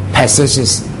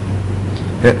passages.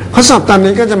 ข้อสอบตอน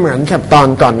นี้ก็จะเหมือนกับตอน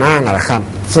ก่อนหน้าแหละครับ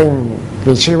ซึ่ง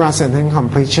มีชื่อว่า sentence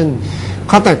completion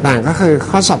ข้อแตกต่างก็คือ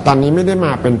ข้อสอบตอนนี้ไม่ได้ม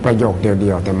าเป็นประโยคเดี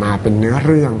ยวๆแต่มาเป็นเนื้อเ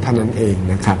รื่องเท่านั้นเอง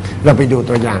นะครับเราไปดู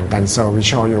ตัวอย่างกัน so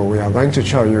we are going to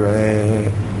show you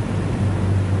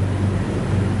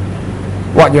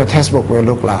what your textbook will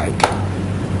look like.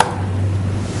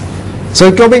 So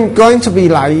it's going to be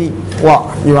like what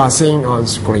you are seeing on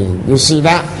screen. You see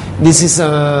that this is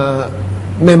a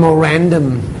memorandum.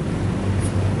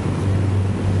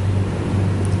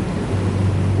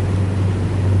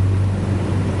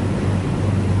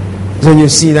 So you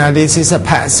see that this is a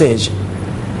passage.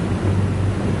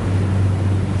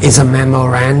 It's a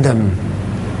memorandum.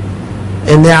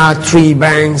 And there are 3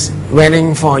 blanks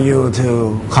waiting for you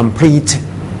to complete,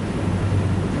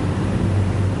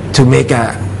 to make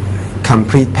a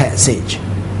complete passage.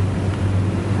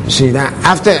 See that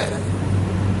after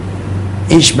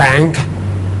each blank,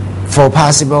 4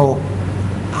 possible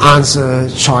answer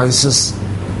choices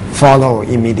follow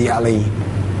immediately.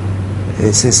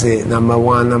 This is it, number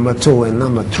 1, number 2, and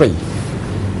number 3.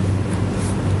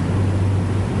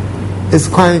 It's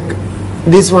quite,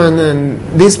 this one and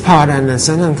this part and the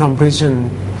sentence completion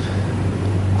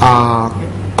are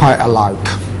quite alike.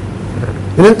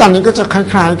 ดังนั้นตอนนี้ก็จะค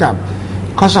ล้ายๆกับ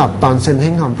ข้อสอบตอน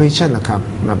sentence completion นะครับ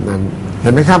แบบนั้นเ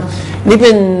ห็นไหมครับนี่เ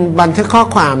ป็นบันทึกข้อ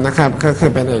ความนะครับก็คื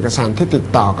อเป็นเอกสารที่ติด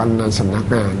ต่อกันในสำนัก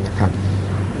งานนะครับ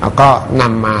แล้วก็น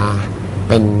ำมาเ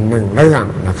ป็น1เรื่อง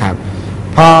นะครับ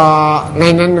พอใน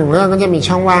นั้น1เรื่องก็จะมี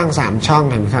ช่องว่าง3ช่อง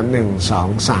เห็นไหมครับ1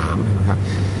 2 3นะครับ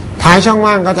ท้ายช่อง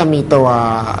ว่างก็จะมีตัว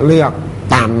เลือก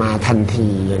ตามมาทันที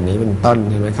อย่างนี้เป็นต้น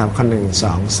เห็นไหมครับข้อ1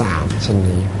 2 3เช่น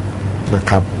นี้นะ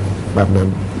ครับแบบนั้น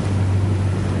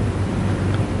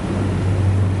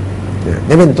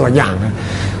นี่เป็นตัวอย่างนะ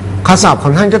ข้อสอบขอ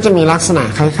งท่านก็จะมีลักษณะ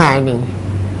คล้ายๆนี้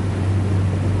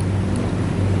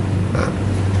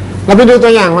เราไปดูตั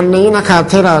วอย่างวันนี้นะครับ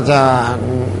ที่เราจะ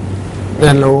เรี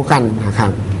ยนรู้กันนะครั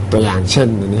บตัวอย่างเช่น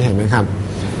อย่างนี้เห็นไหมครับ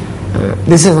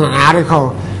This is an article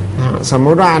สม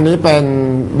มุติว่าอันนี้เป็น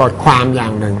บทความอย่า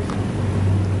งหนึ่ง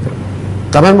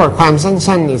จะเป็นบทความ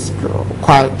สั้นๆ is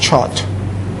quite short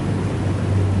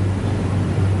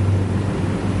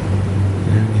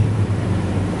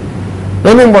ใน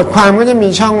หนึ่งบทความก็จะมี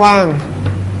ช่องว่าง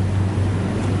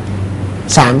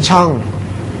3ช่อง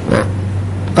นะ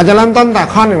ก็จะเริ่มต้นแต่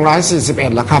ข้อ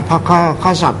141แล้วครับเพราะข้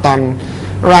อสอบตอน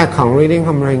แรกของ reading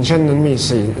comprehension นั้นมี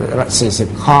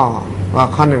40ข้อว่า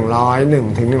ข้อ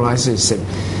101ถึง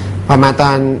140พอมาต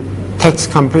อน text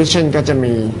completion ก็จะ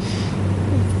มี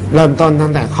เริ่มต้นตั้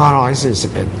งแต่ข้อ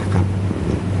141นะครับ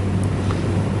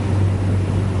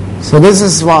So this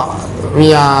is what we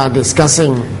are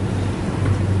discussing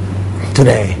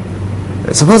today.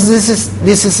 Suppose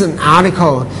this is an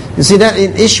article. You see that in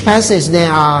each passage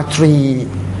there are 3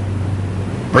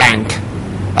 blank.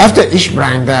 After each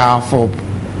blank there are 4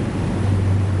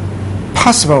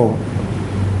 possible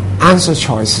answer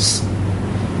choices.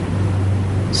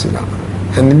 See that?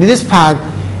 And in this part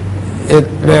it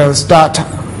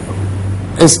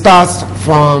starts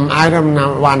from item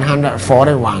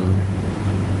 141.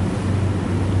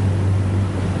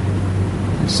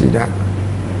 You see that?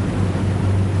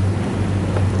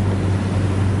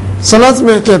 So let's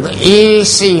make it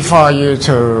easy for you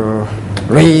to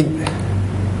read.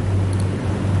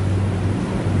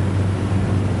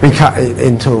 We cut it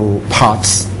into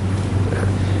parts.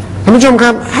 ท่านผู้ชมค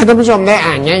รับให้ท่านผู้ชมได้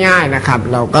อ่านง่ายๆนะครับ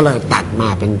เราก็เลยตัดมา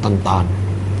เป็นตอน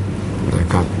ๆนะ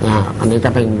ครับอันนี้ก็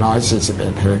เป็น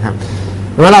141นะครับ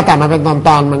เวลาตัดมาเป็นตอ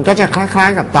นๆมันก็จะคล้าย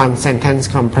ๆกับตอน sentence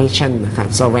completion นะครับ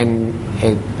so when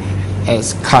it is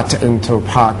cut into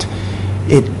part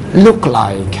it look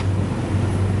like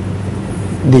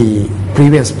the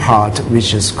previous part which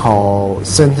is called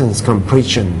sentence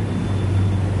completion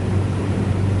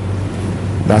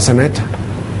doesn't it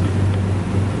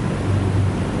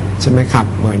ใช่ไหมครับ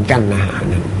เหมือนกันนะฮะ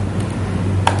นั่น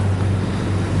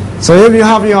so if you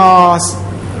have your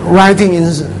writing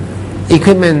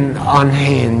equipment on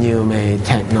hand you may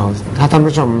take notes ถ้าท่าน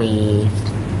ผู้ชมมี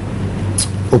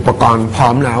อุปกรณ์พร้อ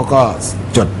มแล้วก็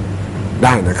จดไ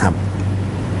ด้นะครับ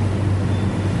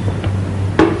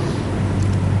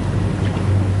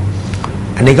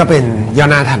อันนี้ก็เป็นย่อ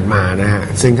หน้าถัดมานะฮะ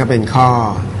ซึ่งก็เป็นข้อ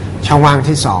ช่องว่าง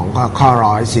ที่2ก็ข้อ142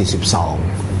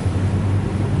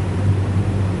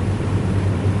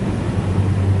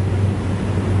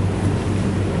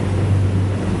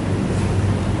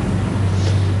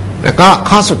แล้วก็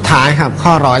ข้อสุดท้ายครับ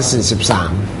ข้อ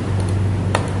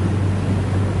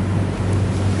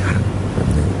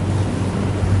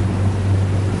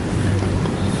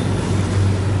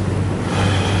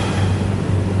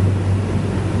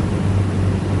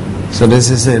this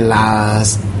is the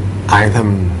last item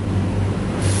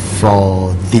for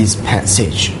this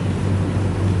passage.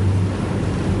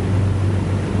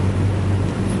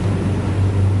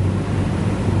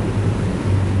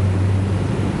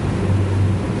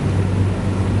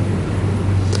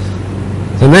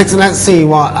 So next, let's see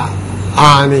what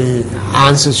are the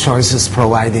answer choices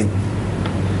provided.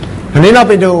 อันนี้เรา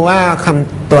ไปดูว่าค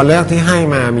ำตัวเลือกที่ให้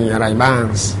มามีอะไรบ้าง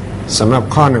สำหรับ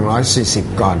ข้อ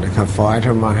140ก่อนนะครับ for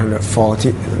item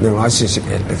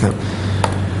 141นะครับ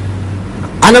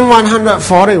item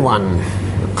 141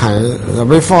 Okay.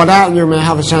 Before that, you may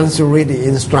have a chance to read the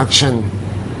instruction.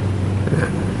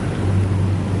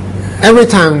 Every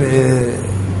time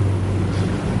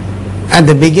at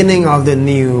the beginning of the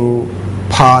new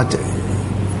part,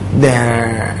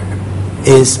 there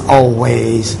is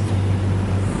always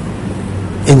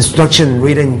instruction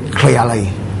written clearly.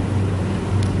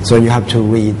 So you have to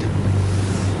read.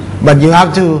 But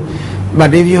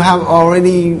if you have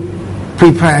already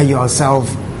prepared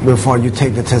yourself before you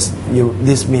take the test,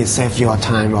 this may save your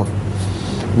time of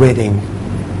reading.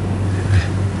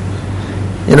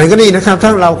 อย่างไรก็ดีนะครับถ้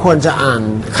าเราควรจะอ่าน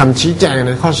คำชี้แจงใ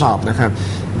นข้อสอบนะครับ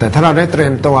แต่ถ้าเราได้เตรีย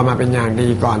มตัวมาเป็นอย่างดี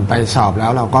ก่อนไปสอบแล้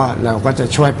วเราก็จะ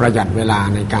ช่วยประหยัดเวลา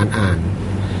ในการอ่าน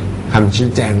คำชี้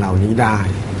แจงเหล่านี้ได้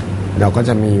เราก็จ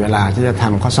ะมีเวลาที่จะท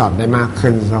ำข้อสอบได้มาก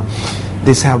ขึ้น so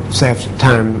this helps save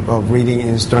time of reading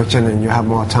instruction and you have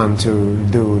more time to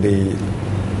do the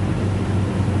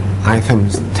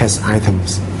items test items.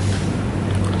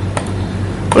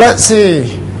 Let's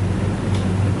see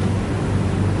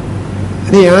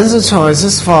the answer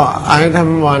choices for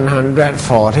item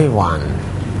 141.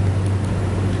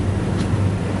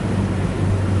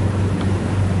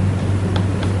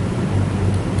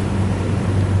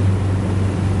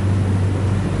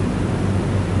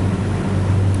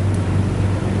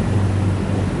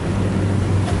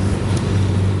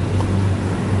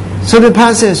 So the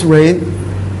passage read,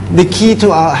 the key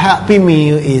to a happy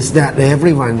meal is that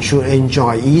everyone should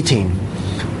enjoy eating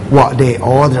what they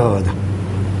ordered.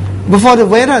 Before the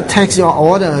waiter takes your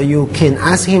order, you can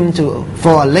ask him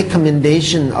for a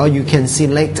recommendation or you can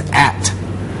select at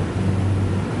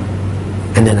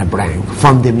and then a blank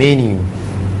from the menu.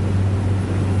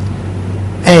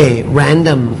 A.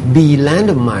 Random. B.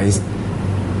 Randomized.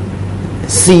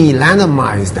 C.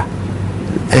 Randomized.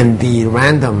 And D.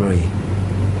 Randomly.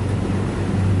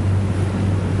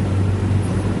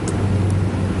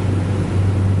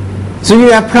 So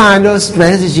you apply those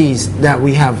strategies that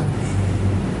we have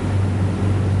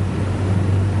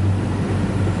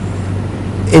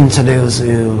introduced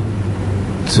you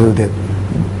to the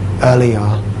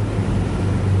earlier.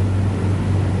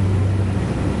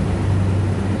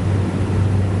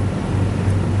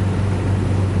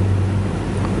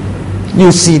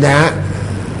 You see that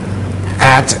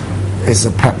at is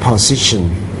a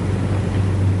preposition.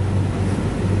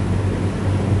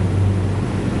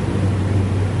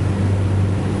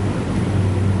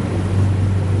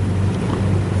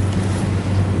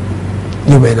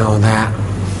 You may know that.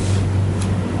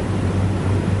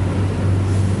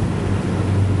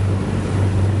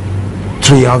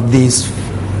 Three of these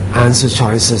answer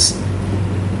choices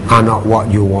are not what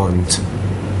you want.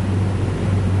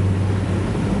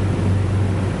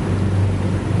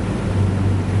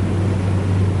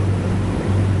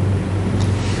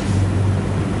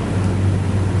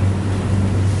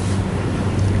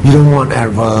 You don't want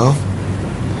adverb.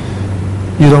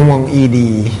 You don't want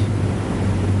ed.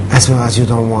 As well as you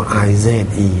don't want IZE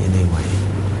anyway.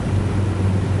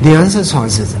 The answer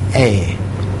choice is A.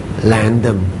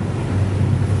 Random.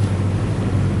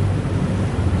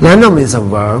 Random is a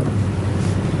verb,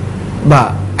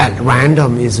 but at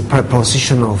random is a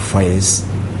prepositional phrase.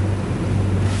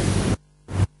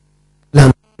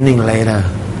 Learning later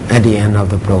at the end of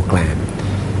the program.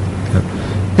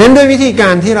 นั้นด้วยวิธีกา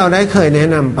รที่เราได้เคยแนะ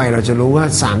นำไปเราจะรู้ว่า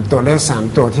3ตัวเลข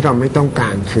3ตัวที่เราไม่ต้องกา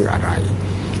รคืออะไร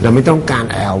เราไม่ต้องการ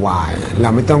ly เรา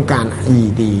ไม่ต้องการ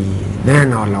ed แน่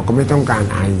นอนเราก็ไม่ต้องการ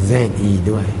ize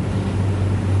ด้วย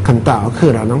คำตอบก็คื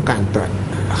อเราต้องการตัว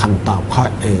คำตอบข้อ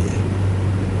A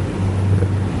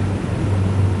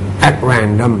at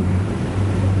random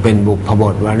เป็นบุพบ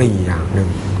ทวลีอย่างหนึ่ง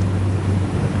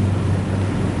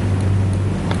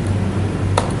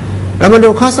แล้วมาดู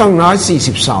ข้อ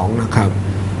242นะครับ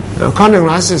ข้อ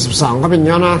142ก็เป็น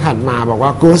ย่อหน้าถัดมาบอกว่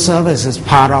า good service is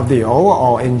part of the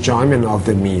overall enjoyment of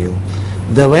the meal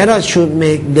the waiter should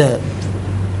make the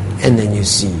and then you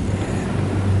see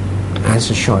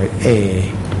answer choice A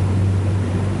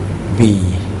B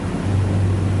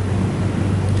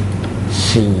C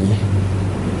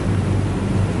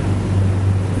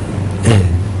and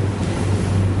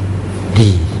D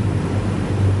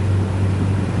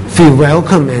feel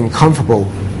welcome and comfortable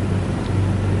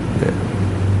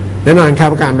แน่นอนครั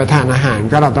บการไปทานอาหาร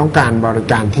ก็เราต้องการบริ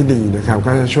การที่ดีนะครับ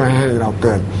ก็จะช่วยให้เราเ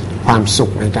กิดความสุ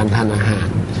ขในการทานอาหาร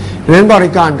ดังนั้นบ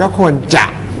ริการก็ควรจะ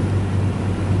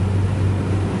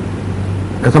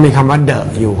แล้วก็มีคำว่า the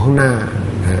อยู่ข้างหน้า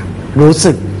รู้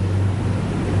สึก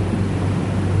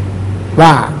ว่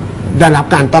าได้รับ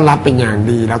การต้อนรับเป็นอย่าง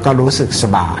ดีแล้วก็รู้สึกส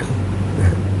บาย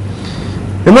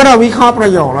เมื่อเราวิเคราะห์ปร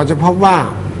ะโยคเราจะพบว่า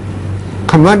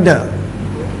คำว่า the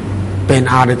เป็น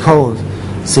article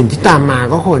สิ่งที่ตามมา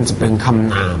ก็ควรจะเป็นค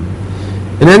ำนาม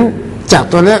ดังนั้นจาก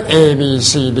ตัวเลือก A B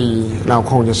C D เรา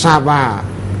คงจะทราบว่า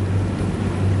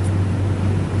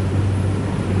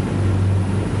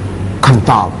ค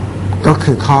ำตอบก็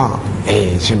คือข้อ A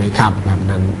ใช่ไหมครับแบบ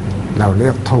นั้นเราเลื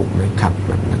อกถูกไหมครับแ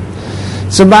บบนั้น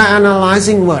so by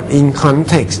analyzing word in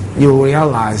context you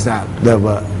realize that the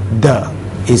word the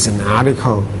is an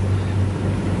article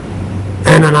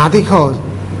and an article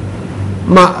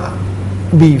must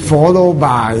be followed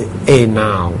by a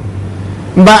noun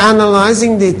by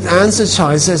analyzing the answer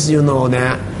choices you know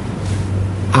that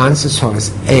answer choice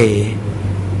A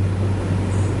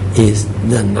is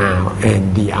the noun and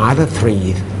the other three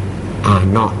are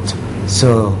not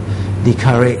so the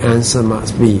correct answer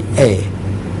must be A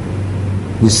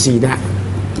you see that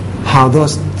how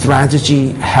those strategy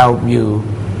help you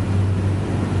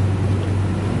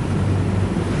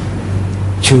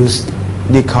choose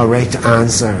the correct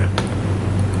answer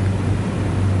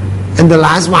and the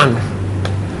last one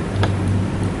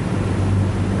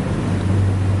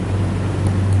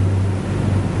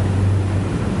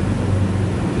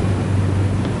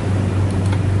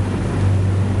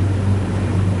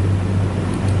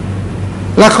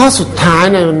และข้อสุดท้าย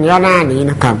ในย่อหน้านี้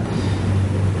นะครับ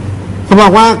เขาบอ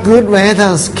กว่า good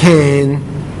waiters can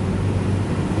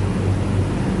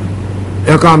แ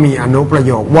ล้วก็มีอนุประโ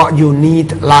ยค what you need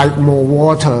like more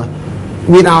water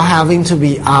without having to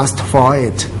be asked for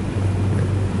it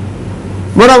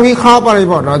เมื่อเราวิเคราะห์บริ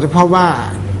บทเราจะพบว่า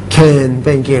can เ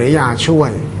ป็นกริยาช่ว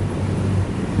ย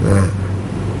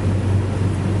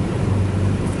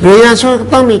กริยาช่วย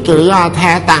ต้องมีกริยาแ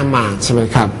ท้ตามมาใช่ไหม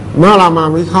ครับเมื่อเรามา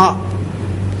วิเคราะห์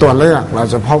ตัวเลือกเรา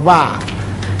จะพบว่า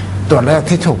ตัวเลือก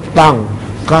ที่ถูกต้อง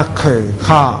ก็คือ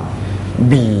ข้อ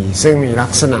B ซึ่งมีลั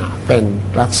กษณะเป็น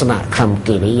ลักษณะคำก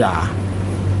ริยา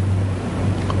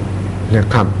นะ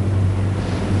ครับ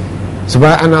so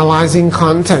by analyzing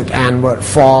context and word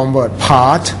form word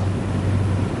part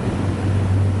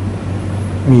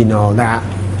we know that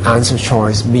answer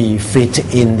choice B fit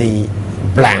in the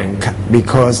blank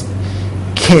because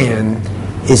can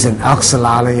is an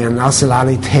auxiliary and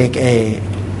auxiliary take a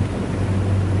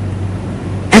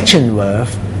action verb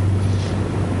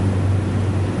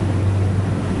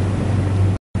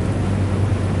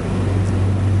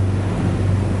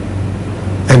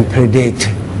and predict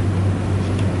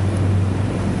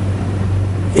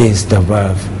is the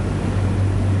verb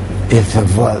is the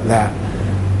verb that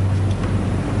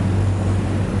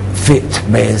fit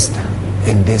best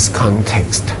in this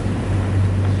context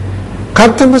ครับ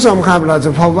ท่านผู้ชมครับเราจ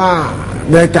ะพบว่า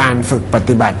ด้วยการฝึกป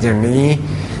ฏิบัติอย่างนี้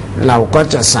เราก็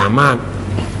จะสามารถ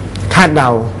คาดเดา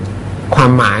ควา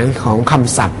มหมายของค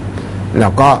ำศัพท์แล้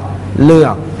วก็เลือ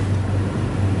ก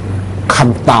ค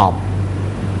ำตอบ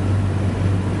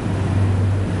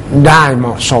ได้เหม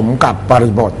าะสมกับบ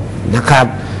ริบทนะครับ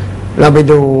เราไป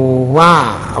ดูว่า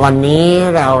วันนี้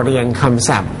เราเรียนคำ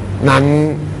ศัพท์นั้น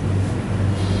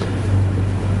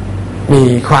มี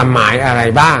ความหมายอะไร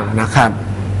บ้างนะครับ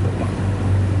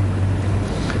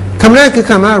คำแรกคือ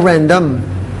คำว่า random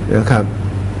นะครับ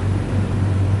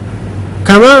ค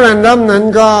ำว่า random นั้น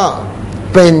ก็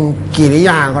เป็นกริย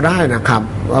าก็ได้นะครับ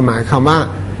หมายความว่า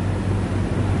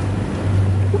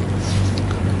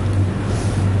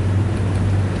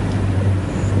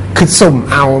คือสุ่ม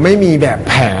เอาไม่มีแบบ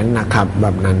แผนนะครับแบ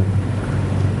บนั้น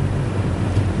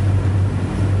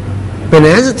เป็น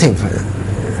adjective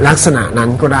ลักษณะนั้น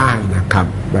ก็ได้นะครับ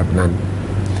แบบนั้น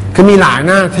คือมีหลาย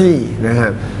หน้าที่นะครั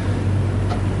บ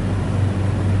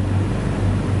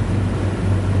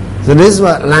so this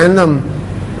word random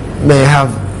may have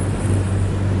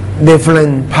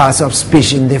different parts of speech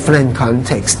in different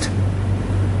context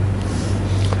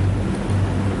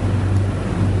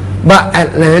but at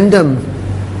random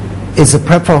is a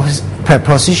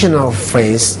prepositional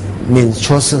phrase means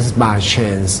chosen by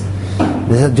chance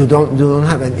you don't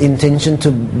have an intention to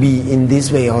be in this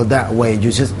way or that way you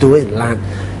just do it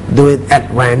at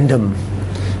random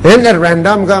เพราะฉะนั้น at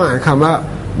random ก็หมายความว่า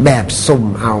แบบสุ่ม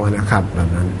เอานะครับแบ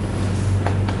บนั้น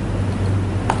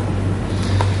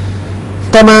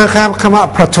ต่อมาครับคำว่า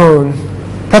patron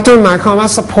หมายความว่า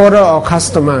supporter or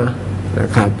customer นะ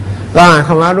ครับก็หมายค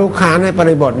วามว่าลูกค้าในบ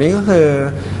ริบทนี้ก็คือ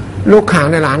ลูกค้า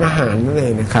ในร้านอาหารนั่นเอ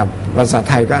งนะครับภาษา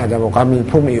ไทยก็อาจจะบอกว่ามี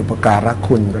ผู้มีอุปการะ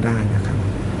คุณก็ได้นะครับ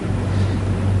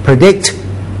predict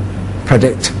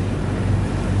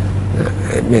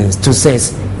it means to say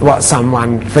what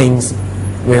someone thinks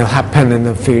will happen in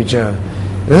the future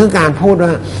หรือการพูดว่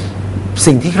า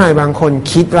สิ่งที่ใครบางคน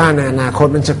คิดว่าในอนาคต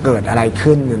มันจะเกิดอะไร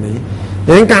ขึ้นอย่างนี้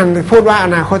ดังนั้นการพูดว่าอ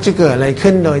นาคตจะเกิดอะไร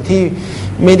ขึ้นโดยที่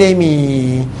ไม่ได้มี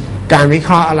การวิเค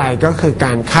ราะห์อะไรก็คือก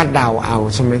ารคาดเดาเอา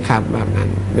ใช่ไหมครับแบบนั้น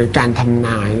หรือการทำน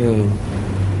ายเอง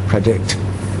predict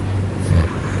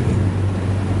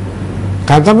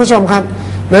ครับท่านผู้ชมครับ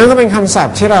นั่นก็เป็นคำศัพ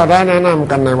ท์ที่เราได้แนะน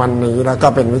ำกันในวันนี้แล้วก็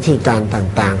เป็นวิธีการ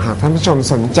ต่างๆหากท่านผู้ชม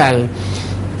สนใจ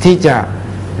ที่จะ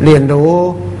เรียนรู้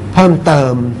เพิ่มเติ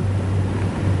ม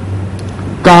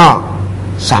ก็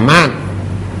สามารถ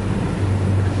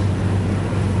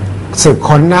สืบ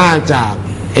ค้นได้จาก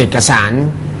เอกสาร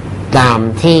ตาม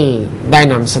ที่ได้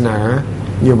นำเสนอ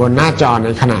อยู่บนหน้าจอใน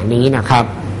ขณะนี้นะครับ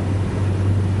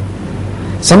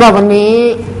สำหรับวันนี้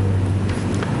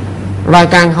ราย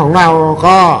การของเรา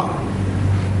ก็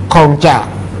คงจะ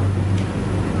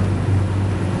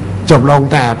จบลง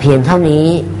แต่เพียงเท่านี้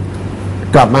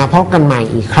กลับมาพบกันใหม่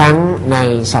อีกครั้งใน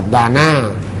สัปดาห์หน้า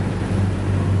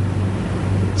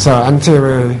So until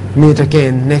we meet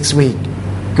again next week,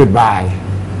 goodbye.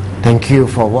 Thank you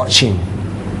for watching.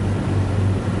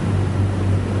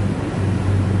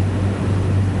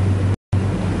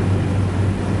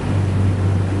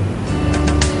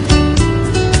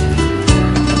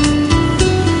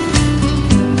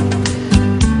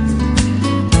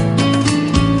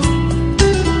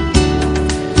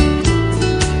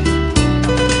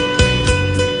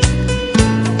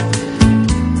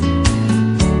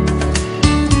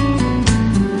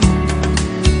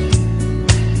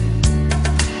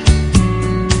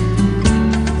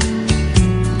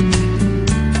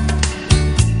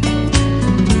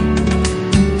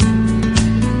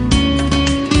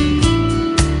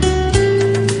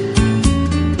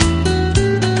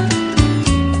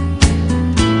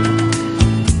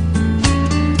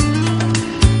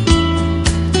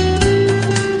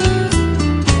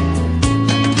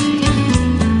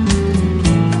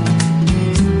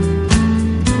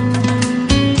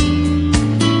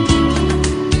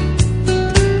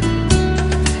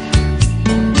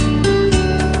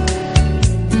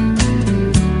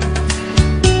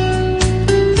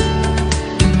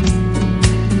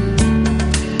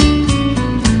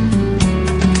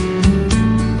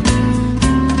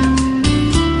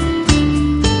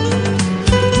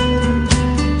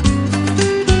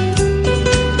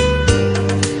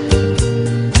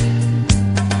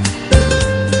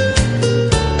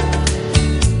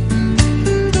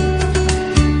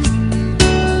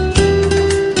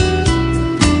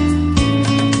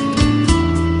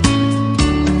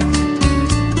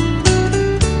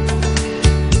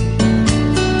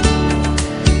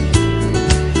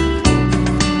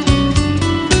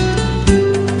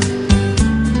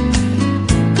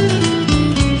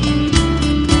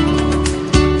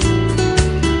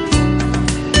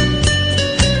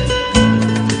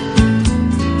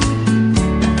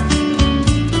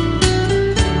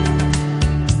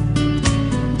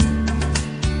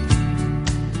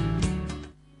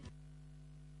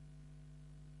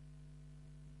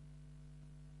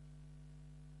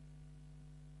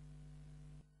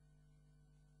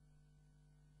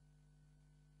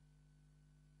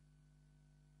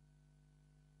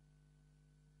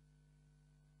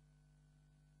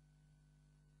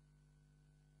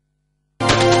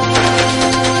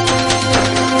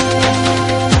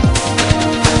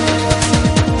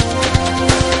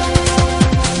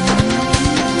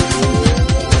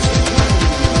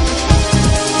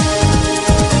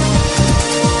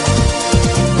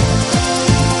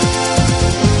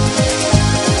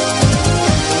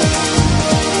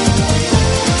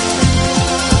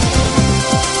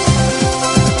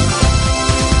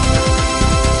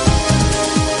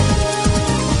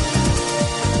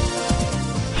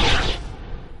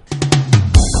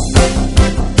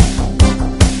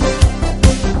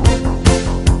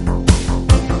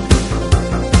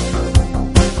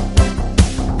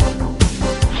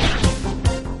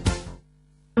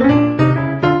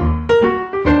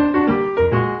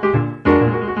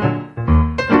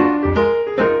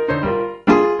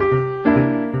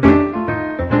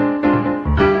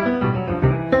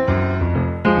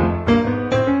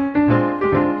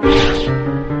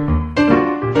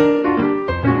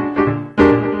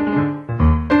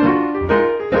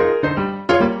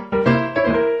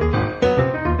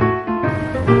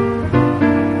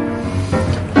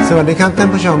สวัสดีครับท่าน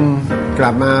ผู้ชมก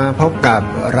ลับมาพบกับ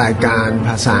รายการภ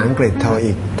าษาอังกฤษ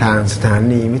TOEICทางสถา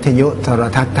นีวิทยุโทร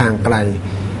ทัศน์ทางไกล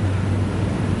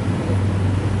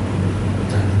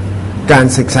การ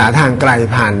ศึกษาทางไกล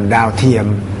ผ่านดาวเทียม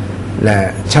และ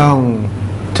ช่อง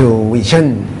True Vision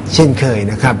เช่นเคย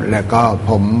นะครับและก็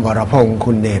ผมวรพงษ์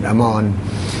คุณเดชอมร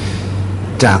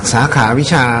จากสาขาวิ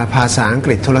ชาภาษาอังก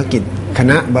ฤษธุรกิจค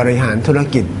ณะบริหารธุร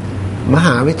กิจมห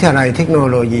าวิทยาลัยเทคโน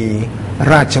โลยี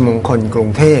ราชมงคลกรุง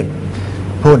เทพ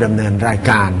ผู้ดำเนินราย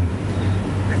การ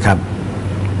นะครับ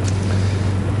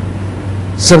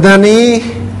สัปดาห์นี้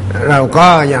เราก็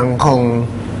ยังคง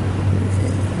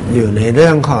อยู่ในเรื่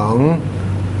องของ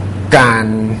การ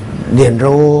เรียน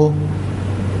รู้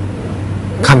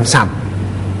คำศัพท์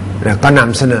แล้วก็น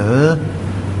ำเสนอ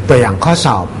ตัวอย่างข้อส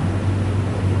อบ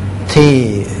ที่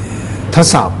ทด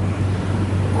สอบ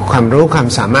ความรู้ความ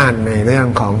สามารถในเรื่อง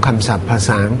ของคำศัพท์ภาษ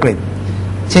าอังกฤษ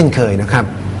เช่นเคยนะครับ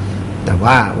แต่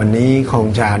ว่าวันนี้คง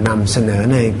จะนำเสนอ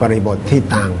ในบริบทที่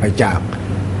ต่างไปจาก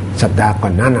สัปดาห์ก่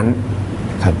อนหน้านั้น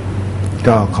ครับ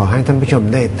ก็ขอให้ท่านผู้ชม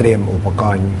ได้เตรียมอุปก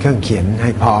รณ์เครื่องเขียนให้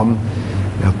พร้อม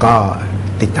แล้วก็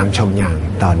ติดตามชมอย่าง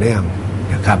ต่อเนื่อง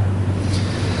นะครับ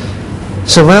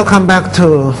So welcome back to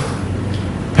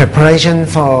preparation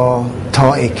for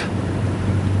TOEIC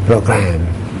program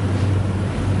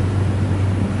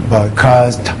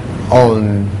broadcast on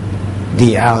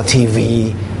Dltv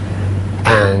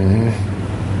and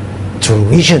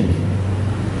television.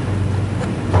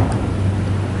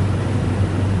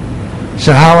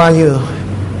 So how are you?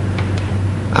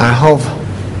 I hope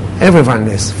everyone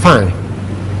is fine.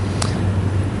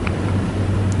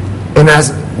 And as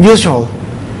usual,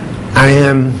 I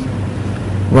am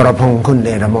วรพงษ์คุณเด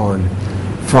ชอมร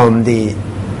from the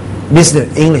Business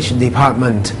English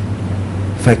Department,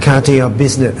 Faculty of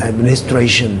Business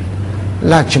Administration,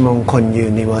 ราชมงคล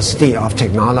University of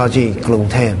Technology กรุง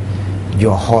เทพ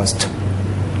your host.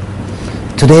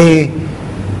 Today,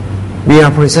 we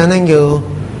are presenting you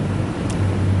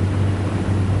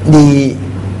the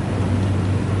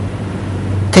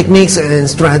techniques and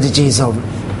strategies of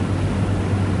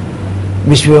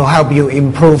which will help you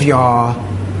improve your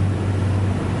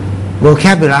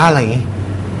vocabulary,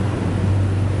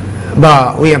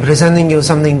 but we are presenting you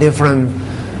something different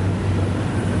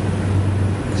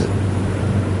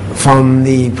from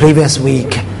the previous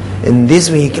week. In this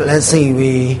week, let's see,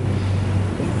 we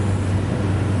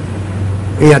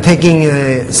are taking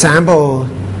a sample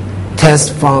test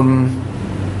from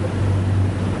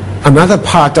another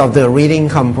part of the reading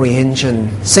comprehension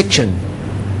section.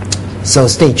 So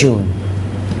stay tuned.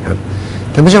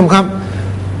 ท่านผู้ชมครับ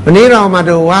วันนี้เรามา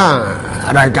ดูว่า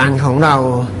รายการของเรา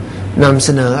นำเส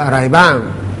นออะไรบ้าง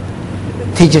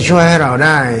ที่จะช่วยให้เราไ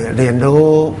ด้เรียนรู้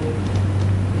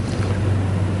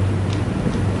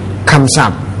คำศั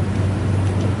พท์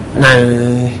ใน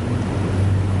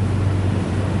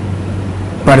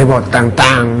บริบท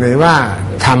ต่างๆหรือว่า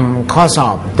ทำข้อสอ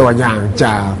บตัวอย่างจ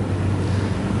าก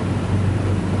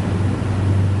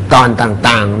ตอน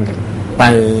ต่างๆไป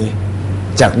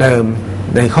จากเดิม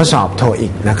ในข้อสอบโทอี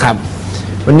กนะครับ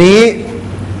วันนี้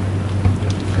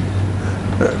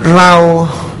เรา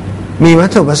มีวัต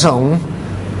ถุประสงค์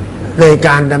ในก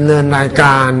ารดำเนินรายก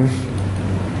าร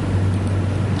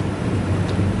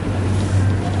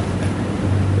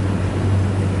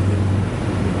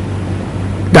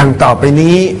ดังต่อไป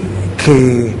นี้คือ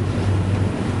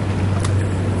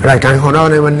รายการของเรา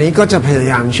ในวันนี้ก็จะพยา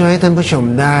ยามช่วยให้ท่านผู้ชม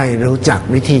ได้รู้จัก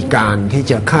วิธีการที่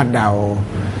จะคาดเดา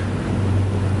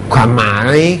ความหมา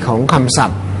ยของคำศั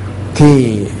พท์ที่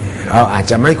เราอาจ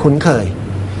จะไม่คุ้นเคย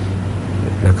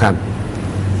นะครับ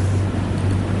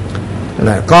แ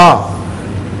ละก็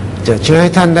จะช่วยใ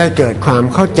ห้ท่านได้เกิดความ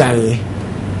เข้าใจ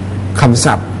คำ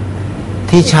ศัพท์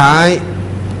ที่ใช้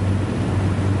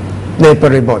ในบ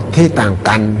ริบทที่ต่าง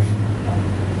กัน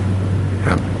ค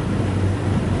รับ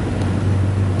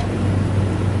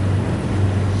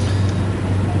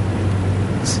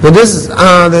So these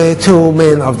are the two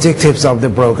main objectives of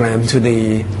the program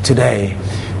today.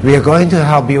 We are going to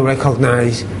help you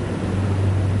recognize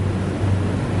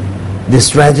the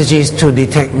strategies to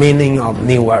detect meaning of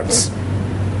new words.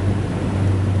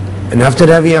 And after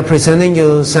that, we are presenting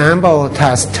you sample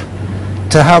tests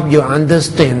to help you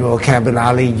understand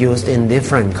vocabulary used in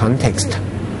different contexts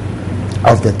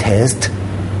of the test.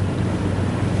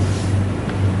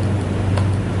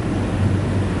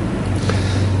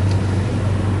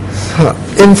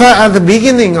 In fact, at the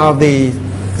beginning of the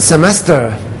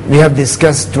semester, we have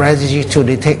discussed strategy to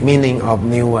detect meaning of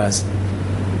new words.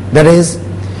 That is,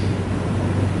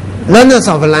 learners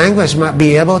of a language must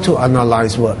be able to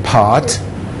analyze word parts,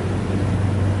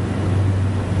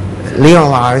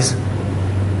 realize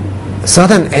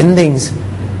certain endings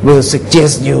will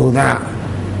suggest you that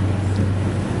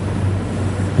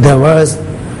the words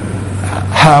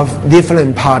have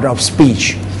different part of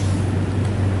speech.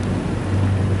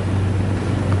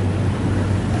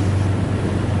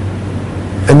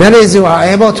 And that is, you are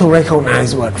able to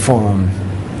recognize word form.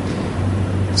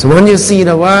 So when you see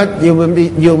the word,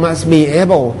 you must be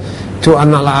able to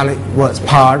analyze word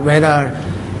part, whether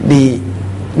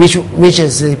which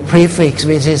is the prefix,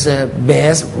 which is a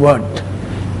base word,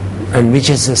 and which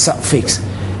is a suffix.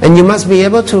 And you must be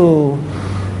able to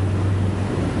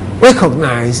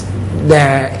recognize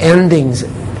their endings,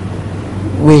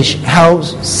 which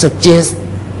helps suggest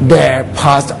their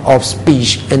part of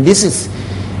speech. And this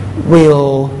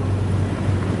will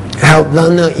help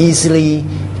learner easily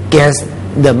guess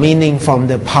the meaning from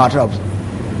the part of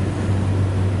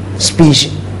speech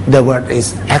the word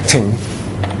is acting.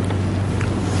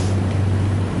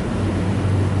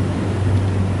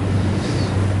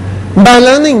 By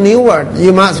learning new word,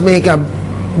 you must make a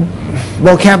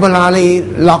vocabulary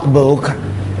logbook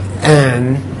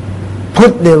and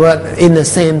put the word in the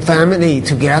same family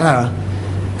together,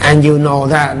 and you know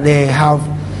that they have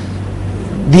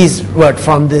these words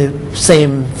from the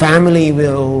same family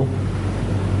will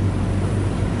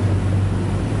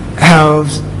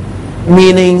have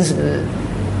meanings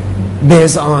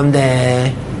based on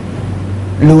their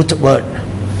root word.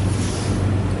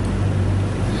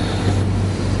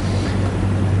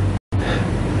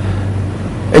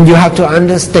 And you have to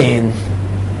understand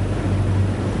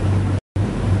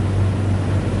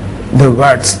the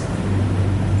words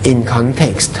in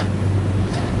context.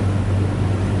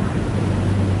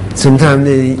 Sometimes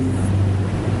the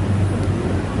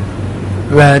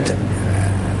word,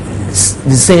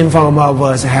 the same form of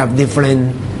words have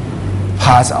different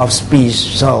parts of speech,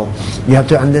 so you have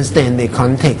to understand the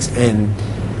context and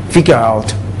figure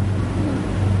out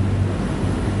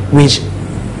which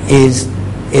is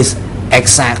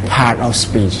exact part of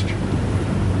speech,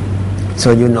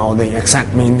 so you know the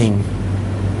exact meaning.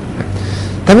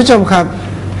 ท่านผู้ชมครับ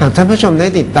หากท่านผู้ชมได้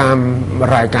ติดตาม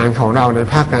รายการของเราใน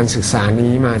ภาคการศึกษา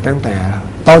นี้มาตั้งแต่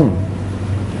ต้น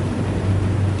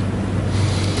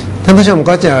ท่านผู้ชม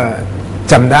ก็จะ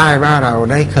จำได้ว่าเรา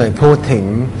ได้เคยพูดถึง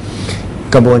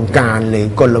กระบวนการหรือ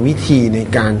กลวิธีใน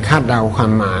การคาดเดาควา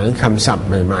มหมายคำศัพท์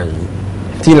ใหม่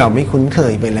ๆที่เราไม่คุ้นเค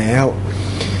ยไปแล้ว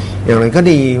อย่างไรก็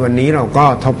ดีวันนี้เราก็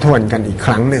ทบทวนกันอีกค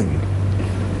รั้งหนึ่ง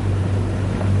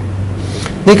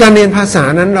ในการเรียนภาษา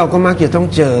นั้นเราก็มักจะต้อง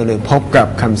เจอหรือพบกับ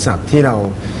คำศัพท์ที่เรา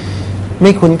ไ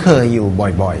ม่คุ้นเคยอยู่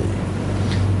บ่อย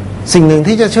ๆสิ่งหนึ่ง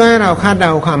ที่จะช่วยให้เราคาดเด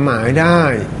าความหมายได้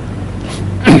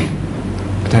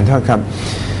ท่านโทษครับ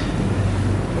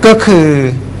ก็คือ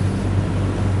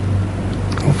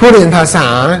ผู้เรียนภาษา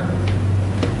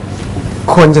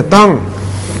ควรจะต้อง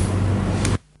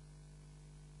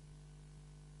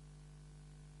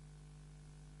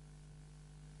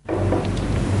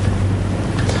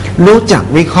รู้จัก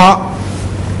วิเคราะห์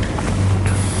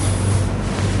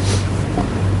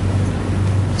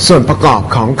ส่วนประกอบ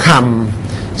ของค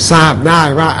ำทราบได้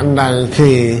ว่าอันใดคื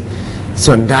อ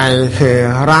ส่วนใดคือ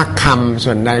รากคำ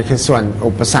ส่วนใดคือส่วน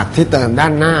อุปสรรคที่เติมด้า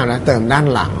นหน้าและเติมด้าน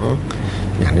หลัง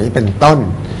อย่างนี้เป็นต้น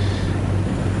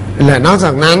และนอกจ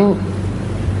ากนั้น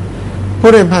ผู้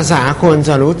เรียนภาษาควรจ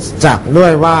ะรู้จักด้ว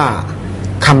ยว่า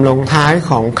คำลงท้าย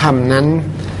ของคำนั้น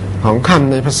ของค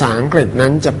ำในภาษาอังกฤษนั้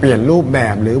นจะเปลี่ยนรูปแบ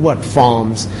บหรือ word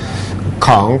forms ข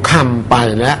องคำไป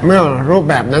และเมื่อรูป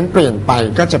แบบนั้นเปลี่ยนไป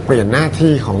ก็จะเปลี่ยนหน้า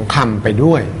ที่ของคำไป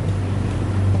ด้วย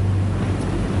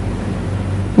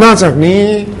นอกจากนี้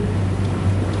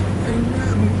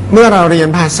เมื่อเราเรียน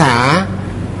ภาษา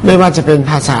ไม่ว่าจะเป็น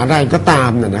ภาษาใดก็ตา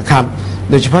มนะครับ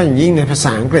โดยเฉพาะอย่างยิ่งในภาษ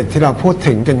าอังกฤษที่เราพูด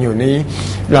ถึงกันอยู่นี้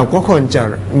เราก็ควรจะ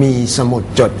มีสมุด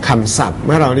จดคำศัพท์เ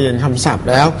มื่อเราเรียนคำศัพท์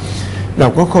แล้วเรา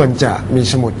ก็ควรจะมี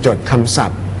สมุดจดคำศั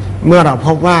พท์เมื่อเราพ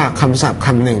บว่าคำศัพท์ค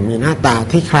ำหนึ่งมีหน้าตา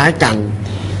ที่คล้ายกัน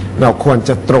เราควรจ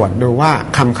ะตรวจดูว่า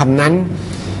คำนั้น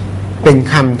เป็น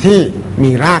คำที่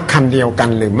มีรากคำเดียวกัน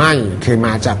หรือไม่คือม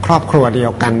าจากครอบครัวเดีย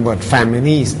วกัน word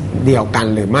family เดียวกัน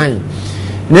หรือไม่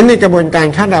นั้นในกระบวนการ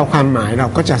คาดเดาความหมายเรา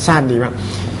ก็จะทราบดีว่า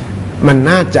มัน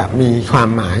น่าจะมีความ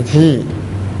หมายที่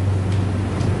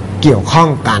เกี่ยวข้อง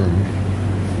กัน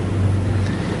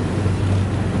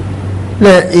แล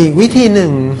ะอีกวิธีหนึ่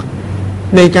ง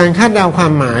ในการคาดเดาควา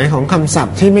มหมายของคำศัพ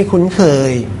ท์ที่ไม่คุ้นเค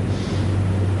ย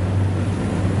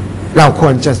เราค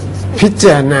วรจะพิจ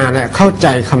ารณาและเข้าใจ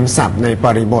คำศัพท์ในบ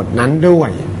ริบทนั้นด้ว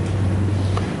ย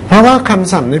เพราะว่าค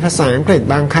ำศัพท์ในภาษาอังกฤษ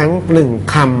บางครั้งหนึ่ง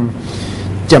ค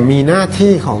ำจะมีหน้า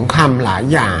ที่ของคำหลาย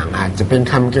อย่างอาจจะเป็น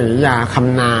คำกริยาค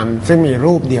ำนามซึ่งมี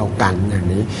รูปเดียวกันอย่าง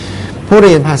นี้ผู้เ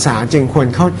รียนภาษาจึงควร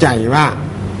เข้าใจว่า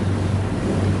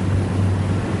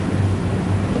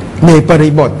ในบ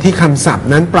ริบทที่คำศัพท์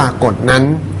นั้นปรากฏนั้น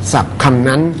ศัพท์คำ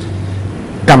นั้น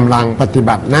กำลังปฏิ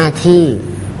บัติหน้าที่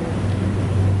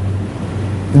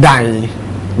ใด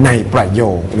ในประโย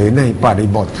คหรือในบริ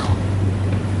บท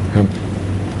ครับ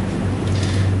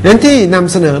นั้นที่น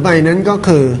ำเสนอไปนั้นก็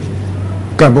คือ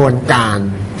กระบวนการ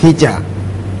ที่จะ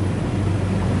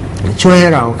ช่วยให้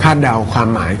เราคาดเดาความ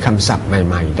หมายคำศัพท์ใ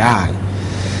หม่ๆได้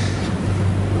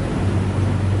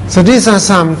So these are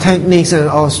some techniques and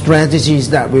or strategies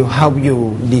that will help you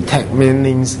detect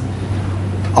meanings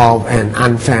of an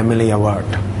unfamiliar word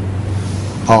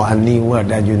or a new word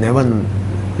that you never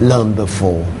learned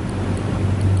before.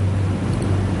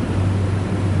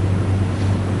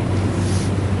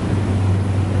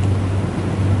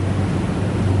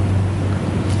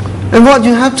 And what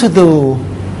you have to do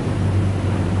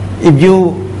if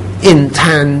you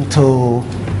intend to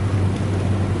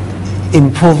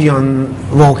improve your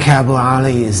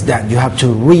vocabulary is that you have to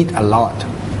read a lot.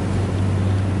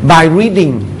 By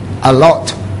reading a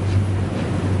lot,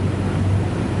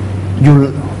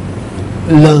 you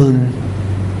learn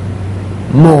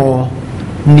more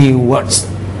new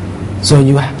words. So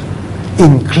you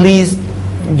increase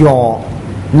your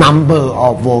number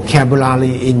of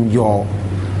vocabulary in your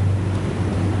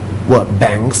word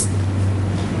banks.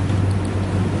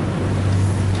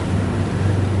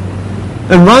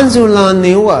 And once you learn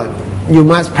new word, you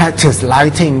must practice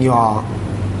writing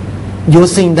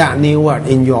using that new word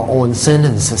in your own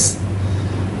sentences.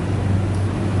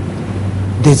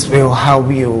 This will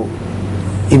help you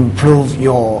improve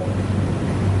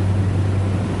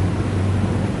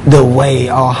the way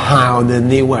or how the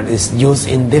new word is used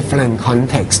in different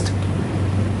context.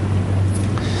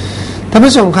 ท่าน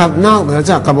ผู้ชมครับนอกเหนือ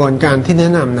จากกระบวนการที่แน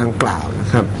ะนำดังกล่าวนะ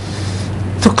ครับ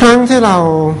ทุกครั้งที่เรา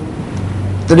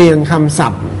เรียนคำศั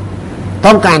พท์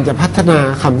ต้องการจะพัฒนา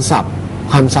คำศัพท์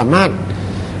ความสามารถ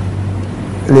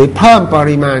หรือเพิ่มป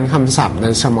ริมาณคำศัพท์ใน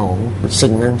สมองสิ่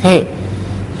งนั้นที่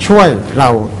ช่วยเรา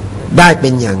ได้เป็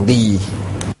นอย่างดี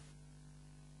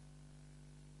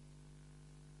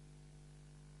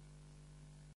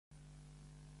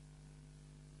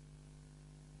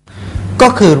ก็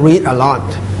คือ read a lot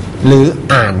หรือ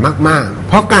อ่านมากๆเ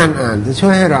พราะการอ่านจะช่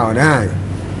วยให้เราได้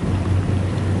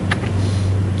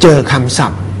เจอคำศั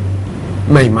พท์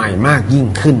ใหม่ๆมากยิ่ง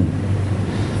ขึ้น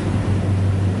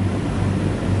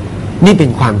นี่เป็น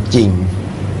ความจริง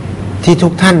ที่ทุ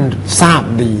กท่านทราบ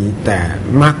ดีแต่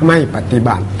มักไม่ปฏิ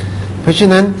บัติเพราะฉะ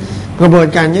นั้นกระบวน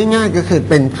การง่ายๆก็คือ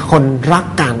เป็นคนรัก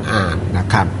การอ่านนะ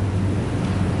ครับ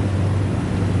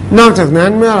นอกจากนั้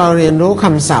นเมื่อเราเรียนรู้ค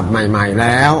ำศัพท์ใหม่ๆแ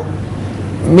ล้ว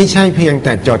ไม่ใช่เพียงแ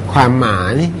ต่จดความหมา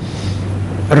ย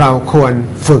เราควร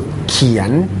ฝึกเขีย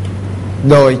น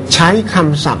โดยใช้ค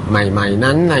ำศัพท์ใหม่ๆ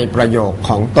นั้นในประโยคข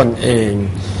องตนเอง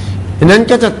ดังนั้น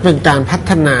ก็จะเป็นการพั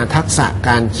ฒนาทักษะก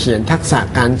ารเขียนทักษะ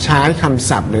การใช้คำ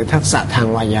ศัพท์หรือทักษะทาง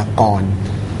ไวยากรณ์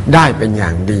ได้เป็นอย่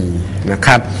างดีนะค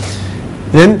รับ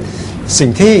ดังนั้นสิ่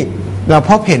งที่เรา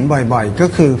พบเห็นบ่อยๆก็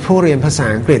คือผู้เรียนภาษา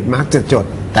อังกฤษมักจะจด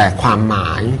แต่ความหม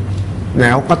ายแ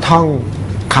ล้วก็ท่อง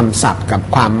คำศัพท์กับ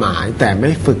ความหมายแต่ไ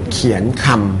ม่ฝึกเขียนค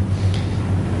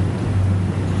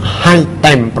ำให้เ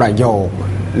ต็มประโยค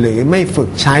หรือไม่ฝึก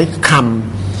ใช้คำ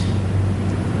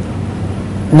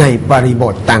ในบริบ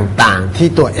ทต่างๆที่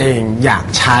ตัวเองอยาก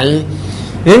ใช้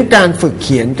ดังนั้นการฝึกเ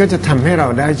ขียนก็จะทำให้เรา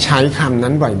ได้ใช้คำ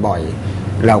นั้นบ่อย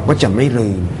ๆเราก็จะไม่ลื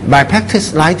ม By practice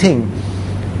writing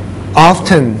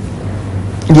often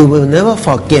you will never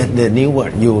forget the new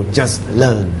word you just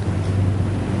learn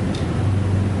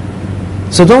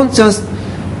so don't just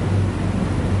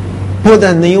put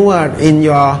a new word in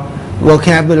your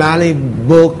vocabulary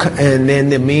book and then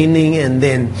the meaning and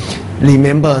then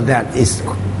remember that it's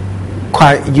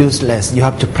quite useless. You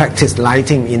have to practice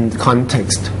writing in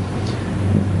context.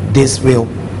 This will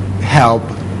help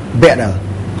better.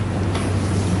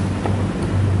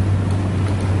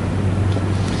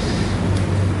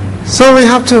 So we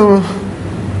have to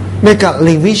make a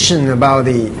revision about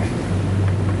these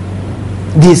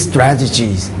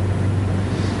strategies.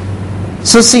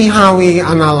 So see how we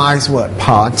analyze word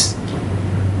parts.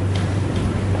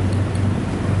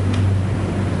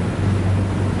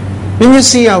 When you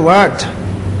see a word,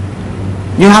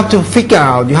 you have to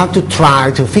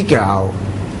try to figure out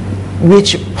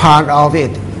which part of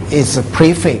it is a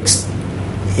prefix,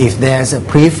 if there's a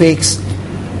prefix,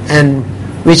 and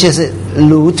which is a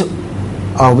root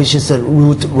or which is a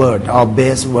root word or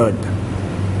base word,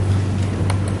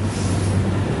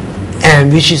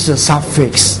 and which is a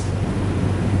suffix.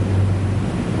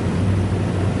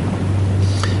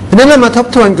 ดังนั้นเรามาทบ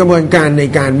ทวนกระบวนการใน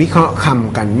การวิเคราะห์ค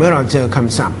ำกันเมื่อเราเจอค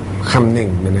ำศัพท์คำหนึ่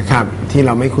งนะครับที่เร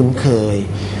าไม่คุ้นเคย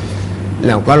เ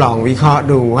ราก็ลองวิเคราะห์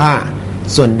ดูว่า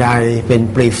ส่วนใดเป็น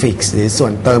prefix หรือส่ว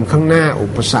นเติมข้างหน้าอุ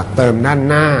ปสรรคเติมด้าน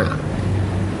หน้า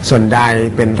ส่วนใด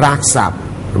เป็นรากศัพท์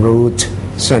root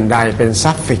ส่วนใดเป็น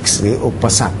suffix หรืออุป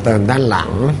สรรคเติมด้านหลั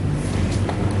ง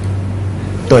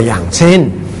ตัวอย่างเช่น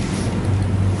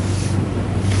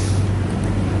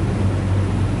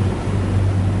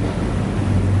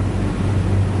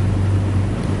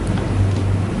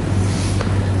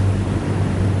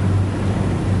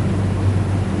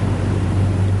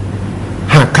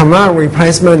คำว่า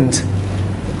replacement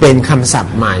เป็นคำศัพ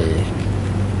ท์ใหม่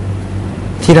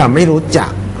ที่เราไม่รู้จั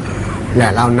กและ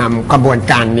เรานำกระบวน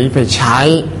การนี้ไปใช้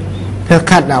เพื่อ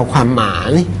คาดเดาความหมา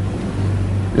ย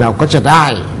เราก็จะได้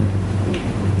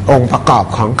องค์ประกอบ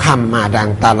ของคำมาดัง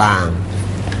ตาราง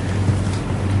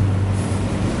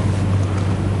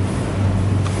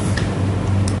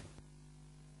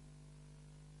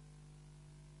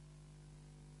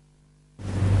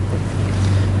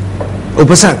อุ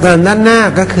ปสรรคเติมด้านหน้า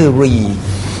ก็คือ re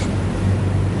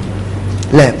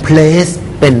และ place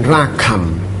เป็นรากค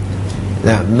ำแล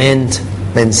ะ meant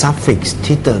เป็น suffix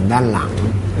ที่เติมด้านหลัง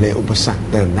และอุปสรรค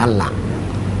เติมด้านหลัง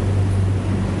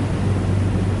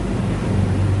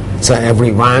so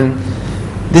everyone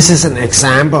this is an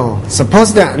example suppose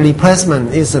that replacement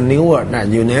is a new word that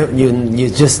you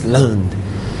just learned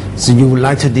so you would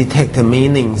like to detect the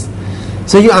meanings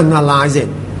so you analyze it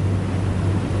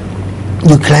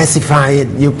you classify it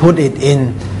you put it in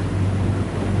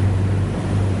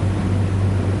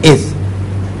its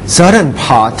certain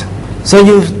part so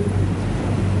you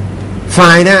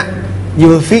find that you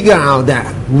will figure out that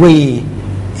we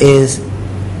is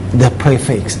the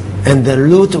prefix and the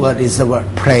root word is the word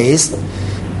place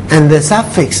and the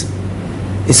suffix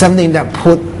is something that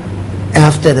put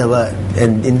after the word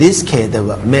and in this case the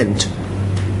word meant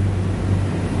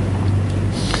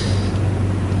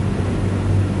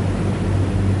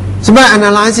so by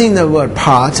analyzing the word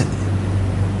part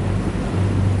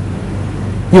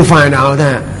you find out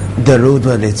that the root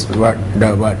word is the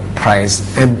word place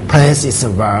and place is a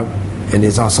verb and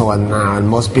it's also a noun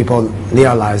most people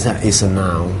realize that it's a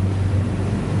noun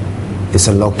it's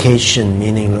a location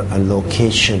meaning a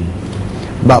location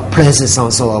but place is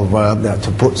also a verb that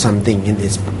to put something in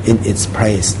its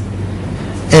place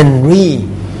and re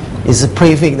is a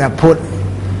prefix that put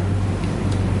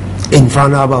in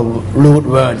front of a root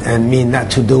word and mean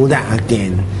that to do that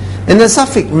again and the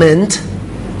suffix meant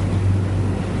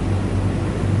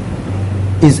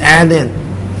is added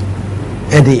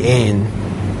at the end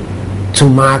to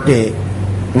mark a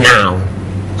noun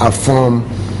a form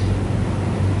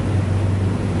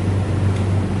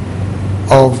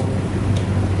of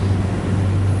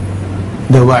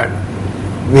the word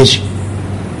which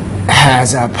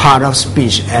has a part of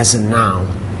speech as a noun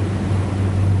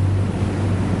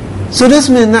so this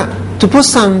means that to put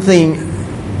something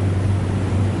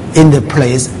in the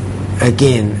place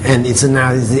again and it's a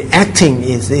noun is the acting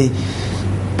is the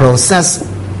process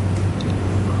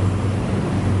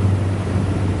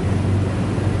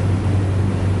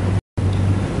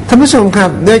ท่านผู้ชมครั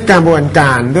บด้วยกระบวนก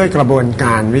า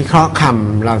รวิเคราะห์ค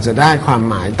ำเราจะได้ความ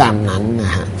หมายตามนั้นน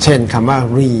ะฮะเช่นคำว่า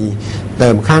re เติ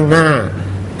มข้างหน้า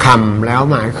คำแล้ว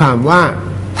หมายความว่า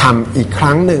ทำอีกค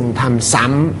รั้งหนึ่งทำซ้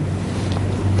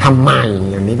ำทำใหม่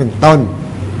อย่างนี้เป็นต้น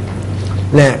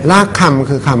และรากคำ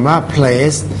คือคำว่า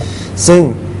place ซึ่ง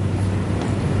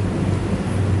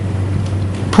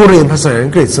ผู้เรียนภาษาอั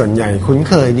งกฤษส่วนใหญ่คุ้น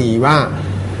เคยดีว่า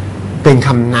เป็นค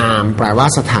ำนามแปลว่า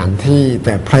สถานที่แ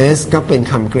ต่ place ก็เป็น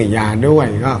คำกริยาด้วย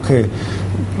ก็คือ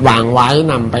วางไว้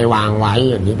นำไปวางไว้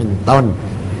อย่างนี้เป็นต้น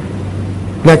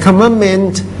แต่คำว่า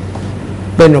meant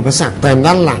เป็นอุปสรรคเติม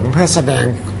ด้านหลังเพื่อแสดง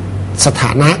สถ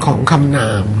านะของคำน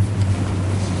าม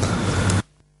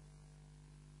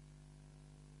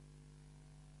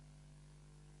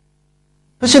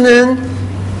เพราะฉะนั้น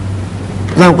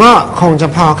เราก็คงจะ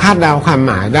พอคาดเดาความ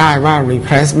หมายได้ว่า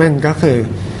replacement ก็คือ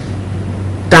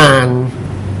การ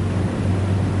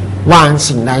วาง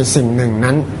สิ่งใดสิ่งหนึ่ง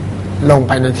นั้นลงไ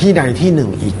ปในที่ใดที่หนึ่ง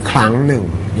อีกครั้งหนึ่ง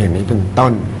อย่างนี้เป็นต้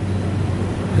น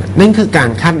นั่นคือการ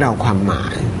คาดเดาความหมา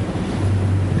ย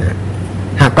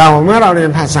หากเมื่อเราเรีย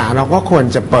นภาษาเราก็ควร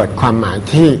จะเปิดความหมาย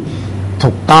ที่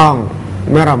ถูกต้อง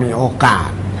เมื่อเรามีโอกาส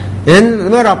ดังนั้น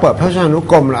เมื่อเราเปิดพจนานุ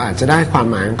กรมเราอาจจะได้ความ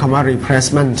หมายของคำว่า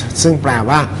replacement ซึ่งแปล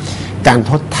ว่าการ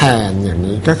ทดแทนอย่าง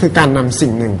นี้ก็คือการนำสิ่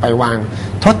งหนึ่งไปวาง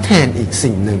ทดแทนอีก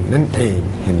สิ่งหนึ่งนั่นเอง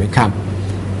เห็นไหมครับ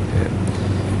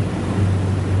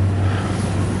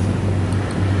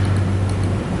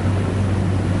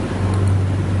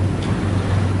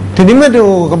ทีนี้มาดู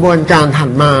กระบวนการถัด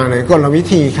มาหรือกลวิ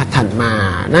ธีถัดมา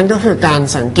นั่นก็คือการ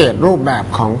สังเกตรูปแบบ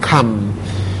ของค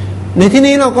ำในที่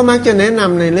นี้เราก็มักจะแนะน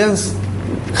ำในเรื่อง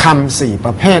คำ4ป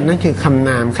ระเภทนั่นคือคำน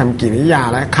ามคำกริยา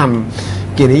และค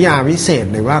ำกริยาวิเศษ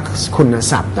หรือว่าคุณ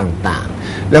ศัพท์ต่าง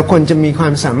ๆแล้วคนจะมีควา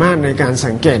มสามารถในการ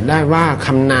สังเกตได้ว่าค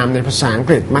ำนามในภาษาอัง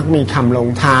กฤษมักมีคำลง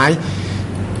ท้าย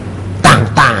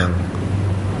ต่าง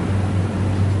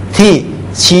ๆที่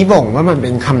ชี้บ่งว่ามันเ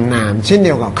ป็นคำนามเช่นเ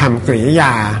ดียวกับคำกริย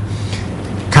า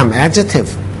คำ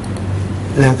adjective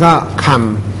แล้วก็ค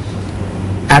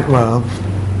ำ adverb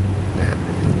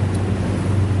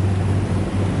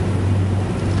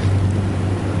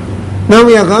Now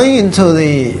we are going into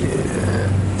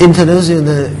introducing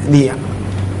the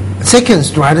second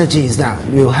strategies that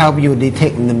will help you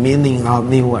detect the meaning of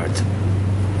new words.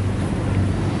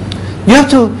 You have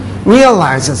to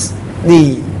realize the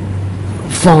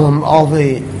form of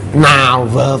a noun,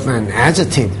 verb, and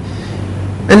adjective,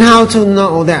 and how to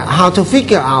know that, how to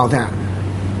figure out that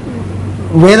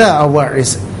whether a word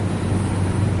is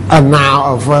a noun,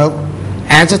 a verb,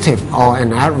 adjective, or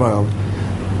an adverb.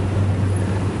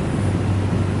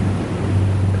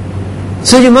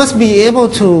 So you must be able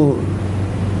to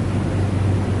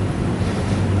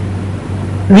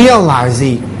realize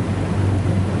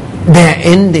their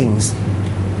endings.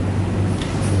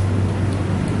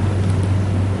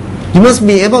 You must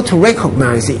be able to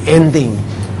recognize the ending.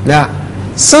 That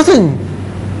certain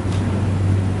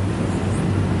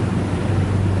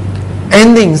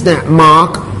endings that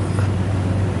mark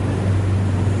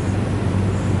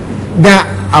that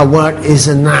a word is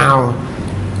a noun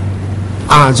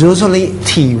are usually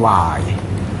ty, ment,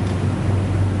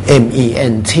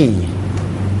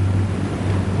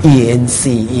 ence,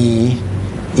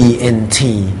 ent.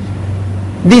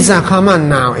 These are common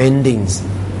noun endings.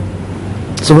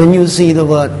 So when you see the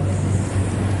word,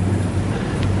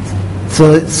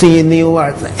 so see new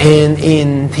words n,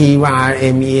 in, ty,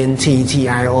 ment,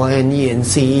 tion,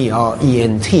 ence, or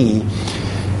ent,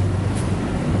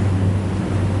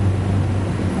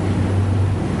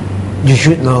 you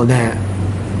should know that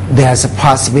there's a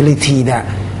possibility that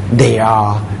they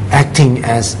are acting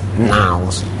as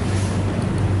nouns.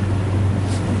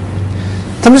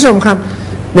 ท่านผู้ชมครับ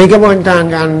ในกระบวนการ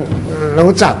การ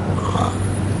รู้จัก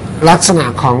ลักษณะ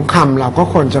ของคำเราก็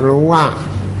ควรจะรู้ว่า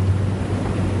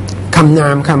คำนา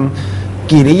มค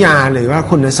ำกริยาหรือว่า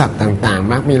คุณศัพท์ต่าง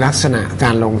ๆมักมีลักษณะก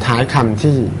ารลงท้ายคำ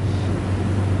ที่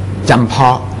จำเพ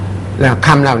าะและค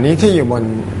ำเหล่านี้ที่อยู่บน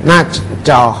หน้า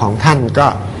จอของท่านก็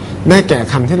ได้แก่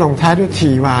คำที่ลงท้ายด้วย ty,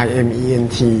 ment,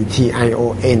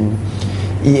 tion,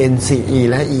 ence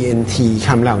และ ent ค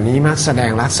ำเหล่านี้มักแสด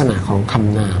งลักษณะของค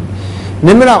ำนามเ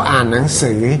มื่อเราอ่านหนัง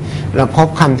สือเราพบ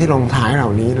คำที่ลงท้ายเหล่า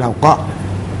นี้เราก็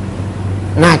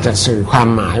น่าจะสื่อความ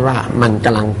หมายว่ามันก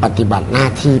ำลังปฏิบัติหน้า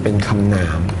ที่เป็นคำนา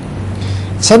ม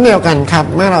เช่นเดียวกันครับ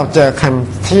เมื่อเราเจอค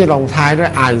ำที่ลงท้ายด้ว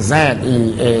ย iz,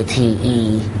 eate,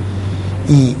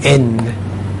 en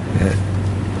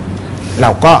เร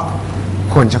าก็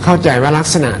ควรจะเข้าใจว่าลัก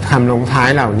ษณะคำลงท้าย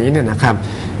เหล่านี้เนี่ยนะครับ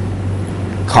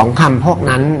ของคำพวก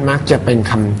นั้นมักจะเป็น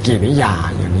คำกริยา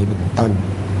อย่างนี้เป็นต้น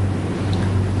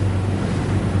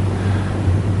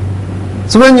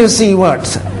So when you see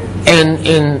words n,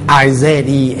 iz,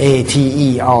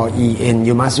 eate, or en,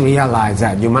 you must realize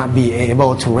that you must be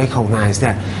able to recognize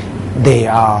that they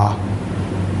are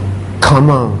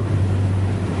common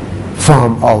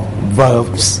form of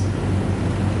verbs.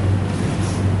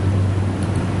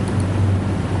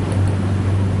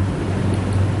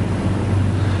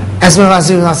 As well as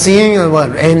you are seeing the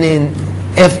word n in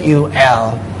ful,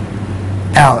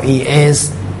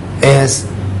 les, s,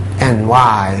 and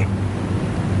y,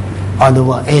 or the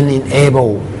word n in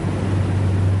able,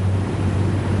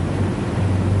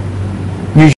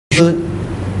 you should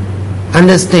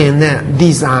understand that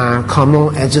these are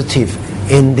common adjective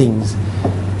endings,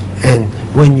 and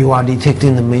when you are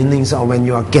detecting the meanings or when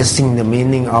you are guessing the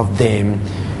meaning of them,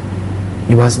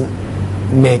 you must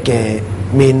make a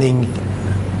meaning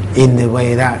in the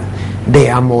way that they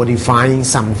are modifying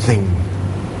something.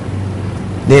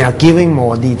 They are giving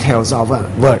more details of a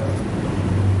word.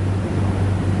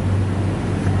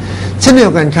 เช่นเดีย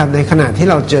วกันครับในขณะที่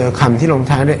เราเจอคำที่ลง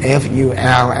ท้ายด้วย ful,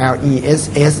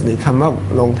 les หรือคำว่า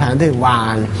ลงท้ายด้วย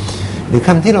y หรือค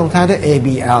ำที่ลงท้ายด้วย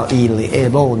able หรือ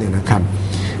able เนี่ยนะครับ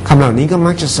คำเหล่านี้ก็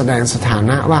มักจะแสดงสถา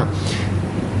นะว่า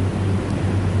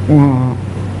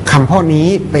คำพวกนี้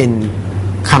เป็น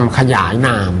คำขยายน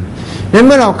ามนั้นเ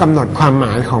มื่อเรากำหนดความหม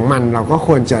ายของมันเราก็ค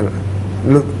วรจะ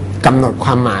กำหนดคว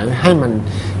ามหมายให้มัน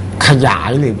ขยาย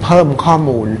หรือเพิ่มข้อ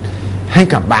มูลให้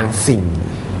กับบางสิ่ง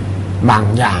บาง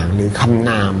อย่างหรือคำ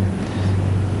นาม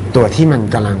ตัวที่มัน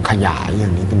กำลังขยายอย่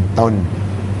างนี้เป็นต้น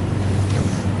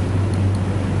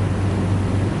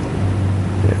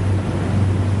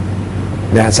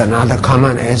There's another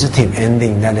common adjective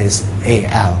ending that is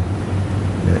al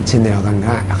เช่นเดียวกัน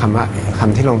ว่าค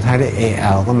ำที่ลงท้ายด้วย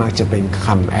al ก็มักจะเป็นค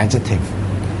ำ adjective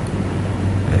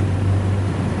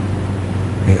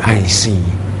หรือ ic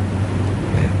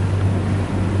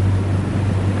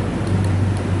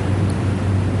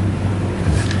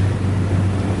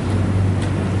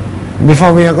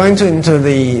Before we are going into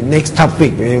the next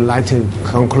topic, we would like to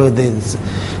conclude this.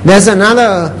 There's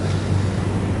another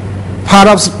part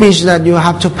of speech that you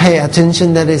have to pay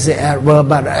attention, that is the adverb,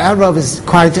 but the adverb is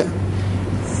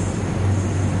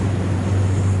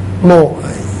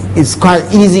it's quite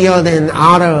easier than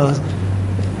other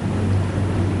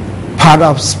part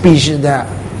of speech, that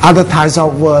other types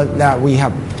of word that we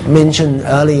have mentioned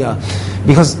earlier,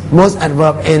 because most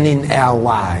adverb end in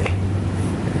ly.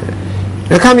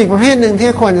 และคำอีกประเภทหนึ่งที่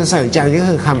ควรจะใส่ใจก็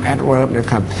คือคำ adverb นะ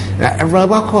ครับและ adverb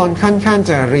ก็ควรค่อนข้าง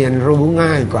จะเรียนรู้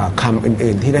ง่ายกว่าคำ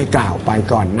อื่นๆที่ได้กล่าวไป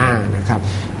ก่อนหน้านะครับ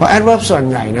เพราะ adverb ส่วน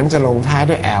ใหญ่นั้นจะลงท้าย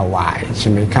ด้วย ly ใช่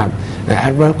ไหมครับและ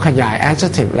adverb ขยาย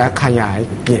adjective และขยาย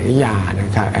กริยานะ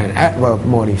ครับ and adverb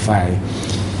modify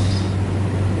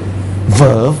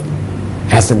verb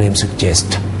as the name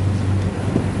suggests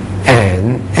and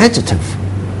adjective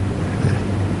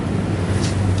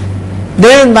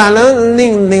then by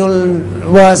learning new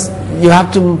words you have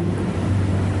to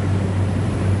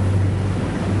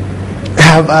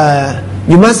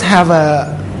you must have a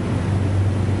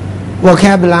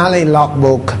vocabulary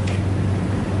logbook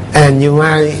and you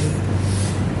might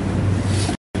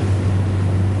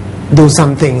do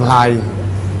something like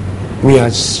we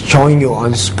are showing you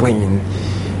on screen.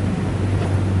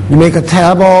 You make a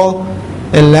table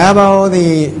and label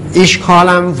each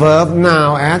column verb,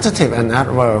 noun, adjective and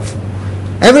adverb.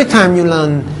 Every time you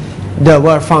learn the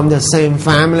word from the same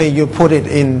family, you put it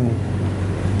in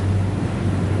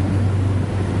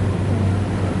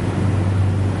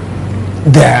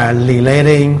their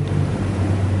relating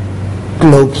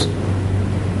groups.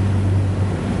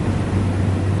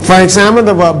 For example,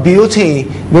 the word beauty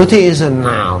is a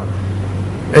noun.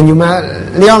 And you might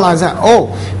realize that,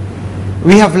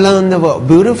 we have learned the word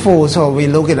beautiful, so we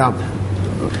look it up.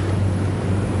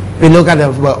 We look at the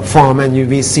verb form and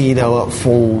we see the word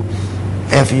full,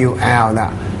 F-U-L.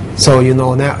 So you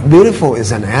know that beautiful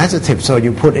is an adjective, so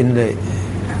you put in the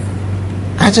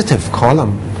adjective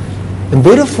column. And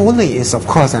beautifully is, of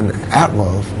course, an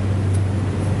adverb.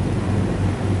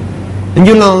 And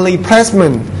you learn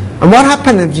replacement. And what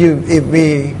happens if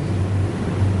we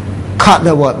cut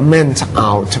the word meant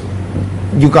out?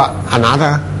 You got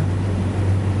another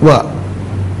word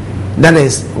that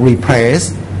is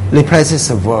replace. Replace is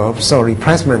a verb, so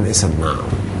replacement is a noun.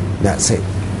 That's it.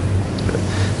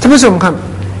 ท่านผู้ชมครับ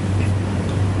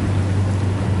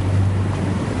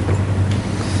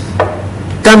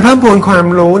การเพิ่มพูนความ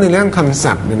รู้ในเรื่องคำ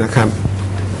ศัพท์เนี่ยนะครับ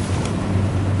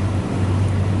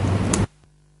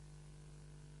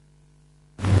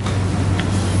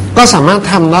ก็สามารถ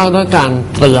ทำได้ด้วยการ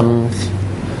เตรียม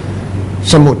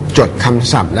สมุดจดค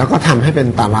ำศัพท์แล้วก็ทำให้เป็น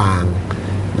ตาราง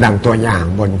ดังตัวอย่าง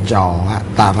บนจอ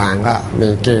ตารางก็มี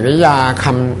กริยาค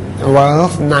ำ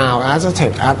verb noun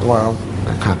adjective adverb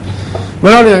นะครับเมื่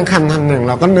อเราเรียนคำหนึ่งเ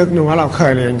ราก็นึกดูว่าเราเค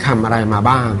ยเรียนคำอะไรมา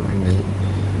บ้างอันนี้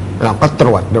เราก็ตร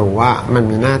วจดูว่ามัน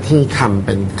มีหน้าที่คำเ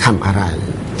ป็นคำอะไร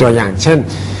ตัวอย่างเช่น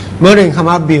เมื่อเรียนคำ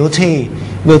ว่า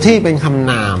beauty เป็นค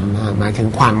ำนามหมายถึง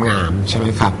ความงามใช่ไหม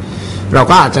ครับเรา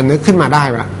ก็อาจจะนึกขึ้นมาได้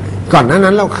ว่าก่อนหน้า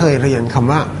นั้นเราเคยเรียนค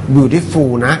ำว่า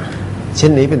beautiful นะเช่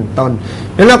นนี้เป็นต้น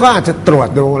แล้วเราก็อาจจะตรวจ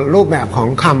ดูรูปแบบของ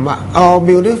คำว่า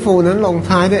beautiful นั้นลง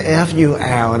ท้ายด้วย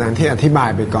ful นะที่อธิบาย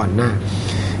ไปก่อนหน้า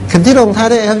คำที่ลงท้าย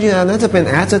ด้วย ful นั้นจะเป็น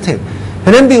adjective เพรา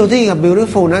ะฉะนั้น beauty กับ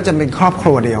beautiful น่าจะเป็นครอบค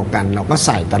รัวเดียวกันเราก็ใ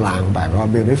ส่ตารางไปว่า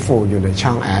beautiful อยู่ในช่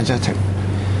อง adjective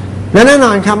และแน่น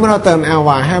อนครับเมื่อเราเติม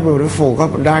ly ให้ beautiful ก็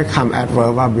ได้คำ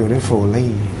adverb ว่า beautifully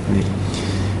นี่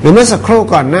หรือเมื่อสักครู่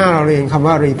ก่อนหน้าเราเรียนคำ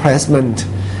ว่า replacement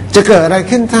จะเกิดอะไร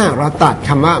ขึ้นถ้าเราตัดค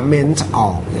ำว่า meant อ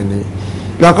อกอย่างนี้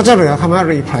เราก็จะเหลือคำว่า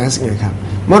replace ไงครับ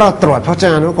เมื่อเราตรวจพจ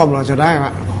นานุกรมเราจะได้ว่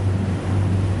า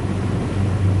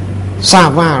ทราบ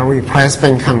ว่า replace เป็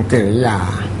นคำกริยา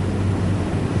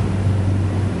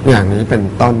อย่างนี้เป็น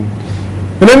ต้น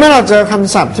เพราะฉะนั้นเมื่อเราเจอค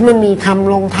ำศัพท์ที่มันมีค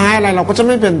ำลงท้ายอะไรเราก็จะไ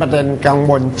ม่เป็นประเด็นกัง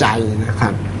วลใจนะค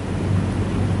รับ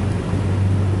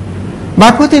By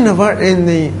putting the word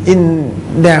in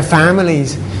their families,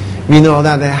 we know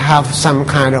that they have some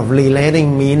kind of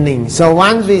relating meaning. So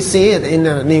once we see it in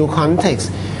a new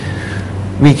context,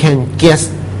 we can guess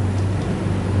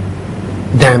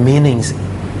their meanings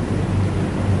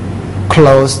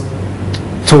close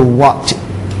to what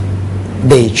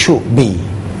they should be.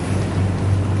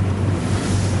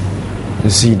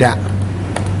 You see that?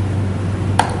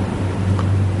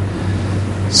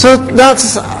 So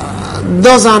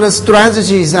those are the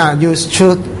strategies that you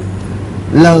should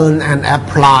learn and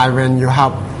apply when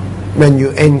you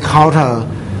encounter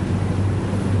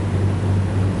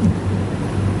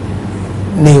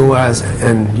new words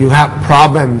and you have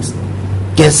problems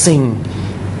guessing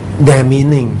their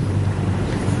meaning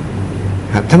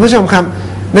ครับท่านผู้ชมครับ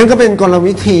นั่นก็เป็นกล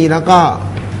วิธีแล้วก็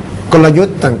กลยุท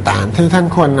ธ์ต่างๆที่ท่าน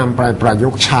ควรนำไปประยุ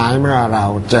กต์ใช้เมื่อเรา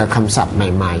เจอคำศัพท์ใ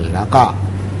หม่ๆแล้วก็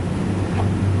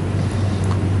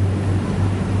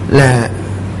และ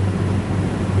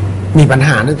มีปัญห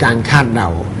าในการคาดเดา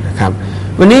นะครับ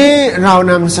วันนี้เรา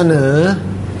นำเสนอ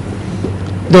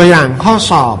ตัวอย่างข้อ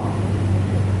สอบ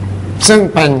ซึ่ง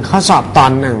เป็นข้อสอบตอ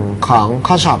นหนึ่งของ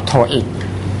ข้อสอบ TOEIC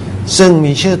ซึ่ง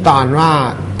มีชื่อตอนว่า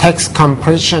text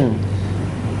comprehension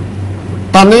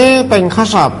ตอนนี้เป็นข้อ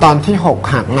สอบตอนที่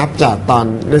6หากนับจากตอน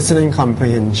listening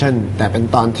comprehension แต่เป็น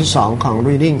ตอนที่2ของ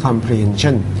reading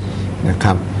comprehension นะค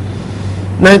รับ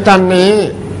ในตอนนี้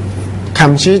ค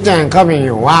ำชี้แจงก็มีอ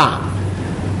ยู่ว่า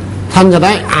ท่านจะไ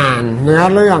ด้อ่านเนื้อ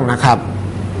เรื่องนะครับ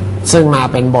ซึ่งมา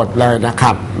เป็นบทเลยนะค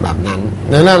รับแบบนั้น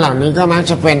ในเรื่องเหล่านี้ก็มัก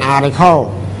จะเป็น article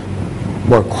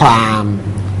บทความ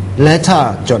letter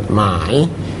จดหมาย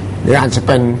หรืออาจจะเ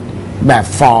ป็นแบบ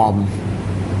ฟอร์ม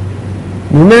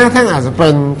หรือแม้กระทั่งอาจจะเป็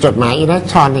นจดหมายอิเล็ก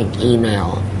ทรอนิกส์อีเมล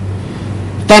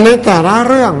แต่ในแต่ละ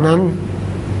เรื่องนั้น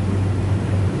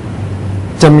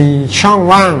จะมีช่อง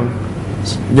ว่าง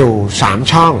อยู่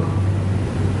3ช่อง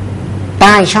ใ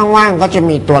ต้ช่องว่างก็จะ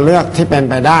มีตัวเลือกที่เป็น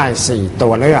ไปได้4ตั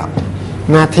วเลือก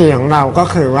หน้าที่ของเราก็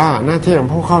คือว่าหน้าที่ของ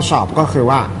ผู้เข้าสอบก็คือ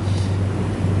ว่า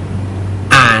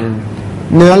อ่าน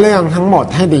เนื้อเรื่องทั้งหมด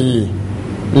ให้ดี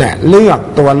และเลือก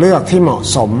ตัวเลือกที่เหมาะ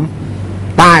สม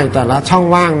ใต้แต่ละช่อง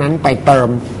ว่างนั้นไปเติม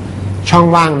ช่อง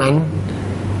ว่างนั้น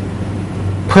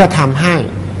เพื่อทำให้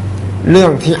เรื่อ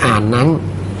งที่อ่านนั้น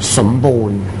สมบู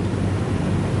รณ์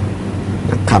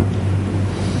นะครับ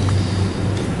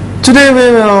Today we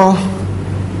will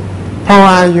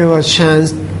provide you a chance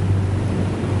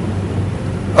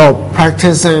of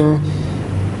practicing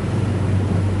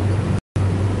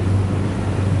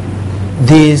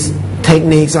these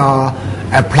techniques or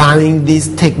applying these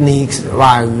techniques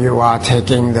while you are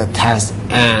taking the test,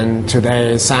 and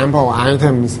today's sample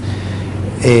items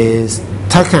is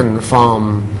taken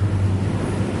from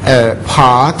a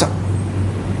part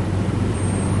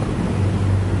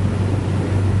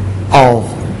of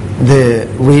the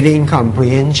reading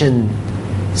comprehension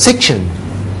section.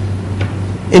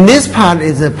 In this part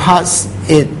is the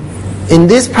it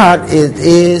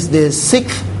is the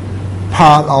sixth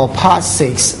part or part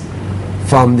 6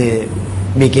 from the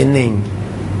beginning,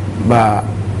 but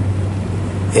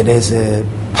it is a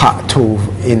part 2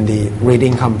 in the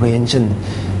reading comprehension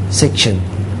section.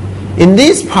 In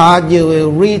this part you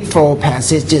will read 4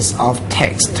 passages of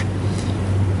text.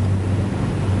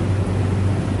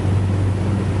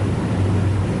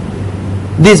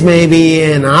 This may be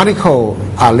an article,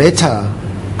 a letter,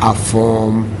 a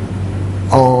form,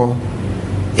 or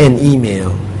an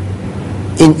email.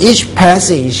 In each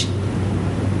passage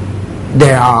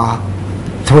there are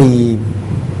 3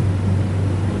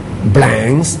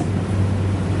 blanks.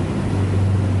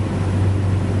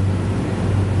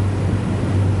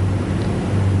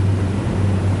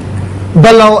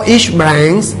 Below each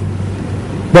blank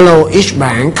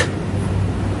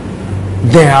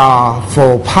there are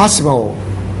 4 possible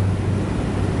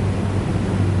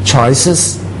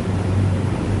choices.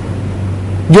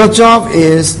 Your job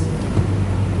is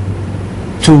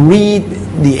to read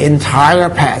the entire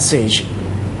passage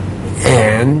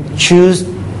and choose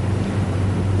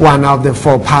one of the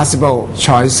 4 possible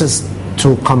choices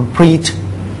to complete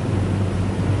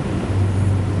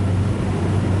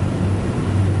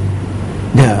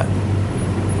the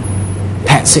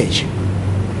passage.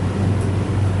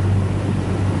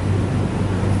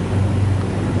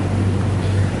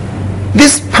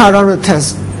 This part of the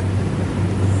test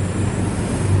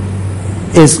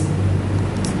is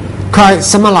quite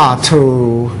similar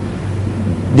to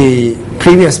the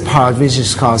previous part, which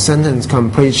is called sentence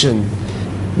completion.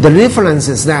 The difference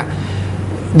is that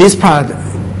this part,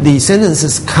 the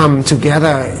sentences come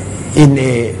together in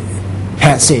a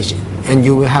passage, and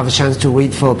you will have a chance to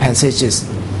read 4 passages.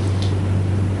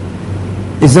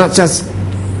 It's not just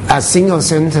a single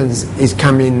sentence, it's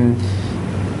come in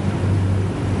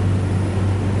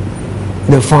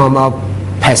the form of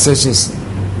passages.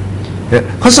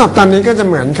 ข้อสอบตอนนี้ก็จะ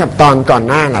เหมือนกับตอนก่อน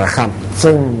หน้าแหละครับ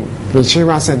ซึ่งมีชื่อ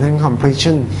ว่า sentence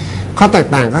completion ข้อแตก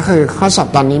ต่างก็คือข้อสอบ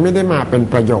ตอนนี้ไม่ได้มาเป็น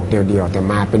ประโยคเดียวๆแต่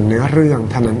มาเป็นเนื้อเรื่อง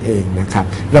เท่านั้นเองนะครับ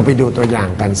เราไปดูตัวอย่าง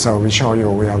กัน so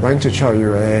we are going to show you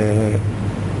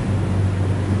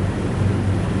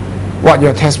what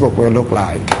your textbook will look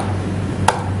like.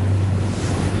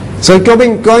 So it's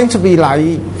going to be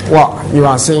like what you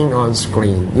are seeing on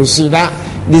screen. You see that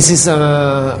this is a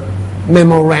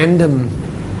memorandum.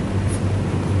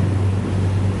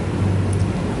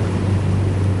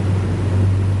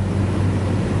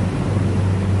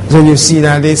 So you see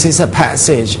that this is a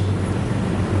passage.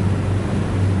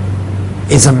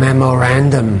 It's a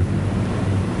memorandum.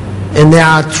 And there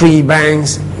are 3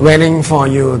 blanks waiting for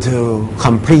you to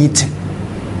complete,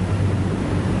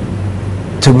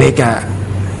 to make a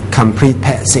complete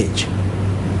passage.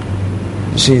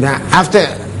 You see that after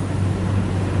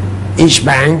each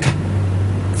blank,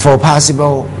 4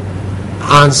 possible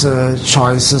answer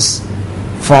choices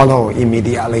follow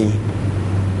immediately.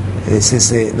 This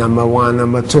is it, number 1,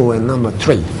 number 2, and number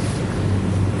 3.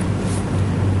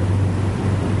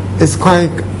 It's quite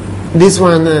this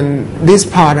one and this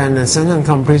part and the sentence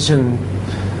completion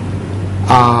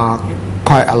are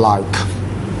quite alike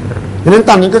ดังนั้น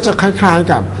ตอนนี้ก็จะคล้าย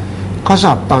ๆกับข้อส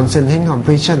อบตอน sentence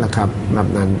completion แหละครับแบบ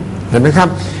นั้นเห็นไหมครับ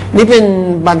นี่เป็น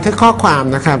บันทึกข้อความ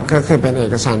นะครับก็คือเป็นเอ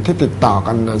กสารที่ติดต่อ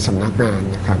กันในสำนักงาน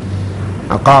นะครับ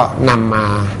แล้วก็นำมา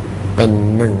เป็น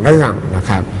หนึ่งเรื่องนะ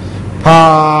ครับพอ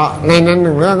ในนั้นห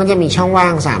นึ่งเรื่องก็จะมีช่องว่า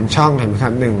ง3ช่องเห็นไหมค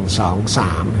รับ1 2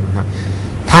 3เห็นไหมครับ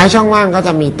ท้ายช่องว่างก็จ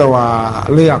ะมีตัว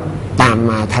เลือกตาม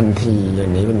มาทันทีอย่า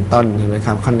งนี้เป็นต้นเห็นไหมค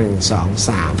รับข้อ1 2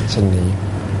 3เช่นนี้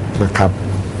นะครับ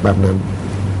แบบนั้น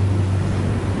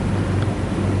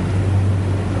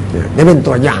นี่เป็น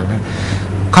ตัวอย่างนะ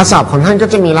ข้อสอบของท่านก็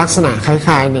จะมีลักษณะค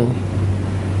ล้ายๆนี้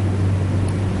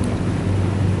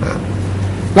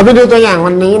เราไปดูตัวอย่าง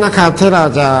วันนี้นะครับที่เรา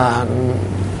จะ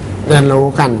เรียนรู้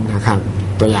กันนะครับ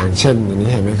ตัวอย่างเช่นอย่างนี้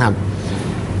เห็นไหมครับ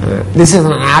This is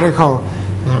an article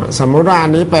สมมุติว่าอั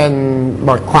นนี้เป็น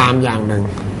บทความอย่างหนึ่ง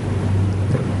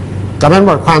จะเป็น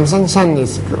บทความสั้นๆ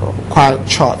is quite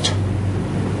short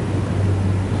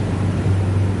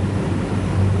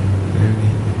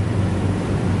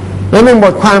แล้วหนึ่งบ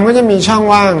ทความก็จะมีช่อง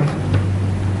ว่าง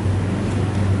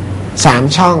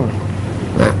3ช่อง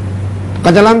นะก็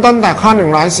จะเริ่มต้นแต่ข้อ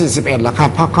141แล้วครับ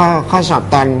เพราะข้อสอบ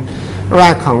ตอนแร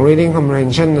กของ reading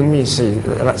comprehension นั้นมี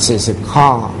40ข้อ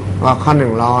ว่าข้อ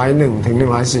101ถึง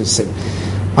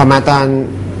140พอมาตอน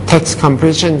text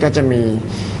completion ก็จะมี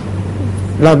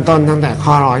เริ่มต้นตั้งแต่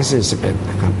ข้อ141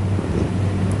นะครับ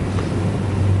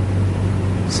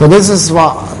so this is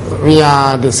what we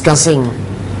are discussing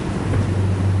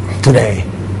today.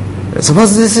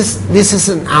 Suppose this is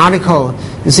an article.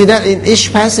 You see that in each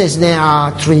passage there are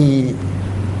 3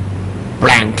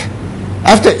 blank.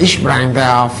 After each blank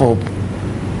there are 4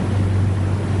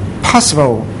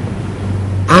 possible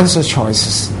answer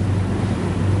choices.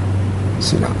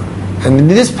 See that? And in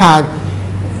this part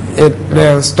it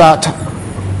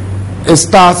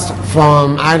starts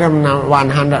from item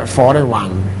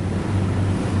 141.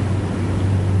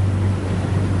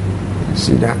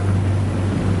 See that?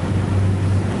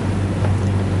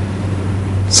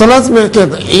 So let's make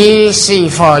it easy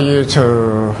for you to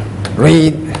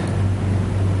read.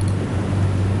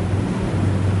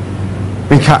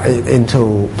 We cut it into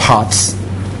parts.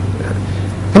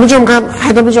 ท่านผู้ชมครับให้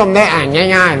ท่านผู้ชมได้อ่าน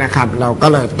ง่ายๆนะครับเราก็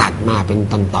เลยตัดมาเป็น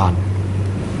ตอน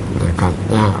ๆนะครับ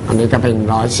อันนี้ก็เป็น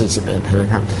141นะ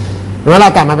ครับเมื่อเรา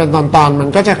ตัดมาเป็นตอนๆมัน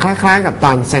ก็จะคล้ายๆกับต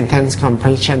อน sentence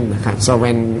completion นะครับ so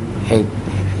when it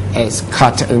is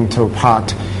cut into part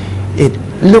it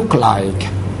look like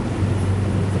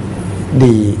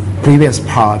the previous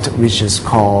part which is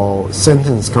called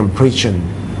sentence completion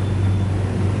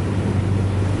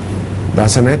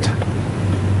doesn't it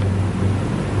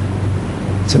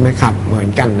ใช่ไหมครับเหมือน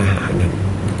กันนะฮะ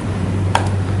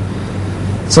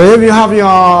so if you have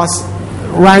your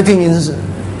writing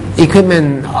equipment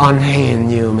on hand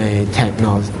you may take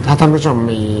notes ถ้าท่านผู้ชม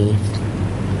มี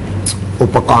อุ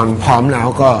ปกรณ์พร้อมแล้ว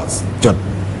ก็จด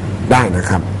ได้นะ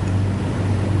ครับ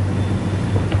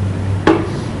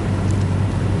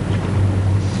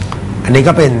อันนี้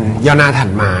ก็เป็นย่อหน้าถัด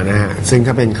มานะฮะซึ่ง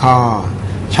ก็เป็นข้อ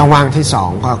ช่องว่างที่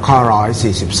2ก็ข้อ142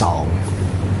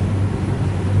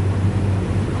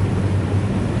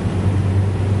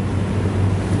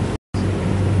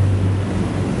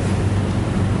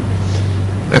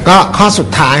แล้วก็ข้อสุด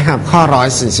ท้ายครับข้อ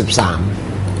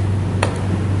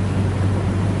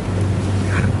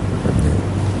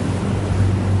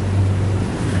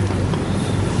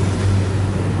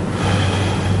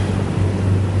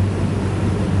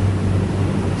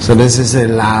143So this is the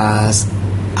last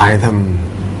item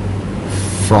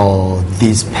for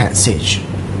this passage.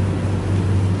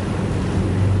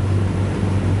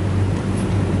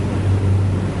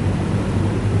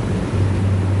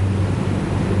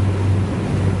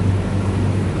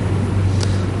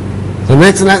 So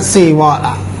next, let's see what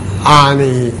are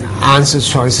the answer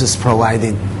choices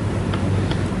provided.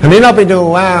 อันนี้เราไปดู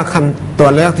ว่าคำตัว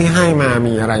เลือกที่ให้มา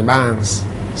มีอะไรบ้าง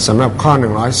สำหรับข้อ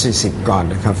140ก่อน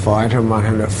นะครับ for item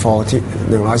 140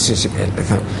 141นะ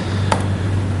ครับ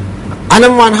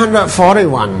item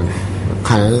 141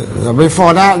 okay so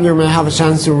before that you may have a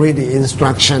chance to read the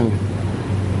instruction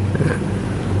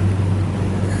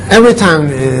every time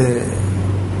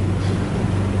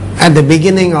at the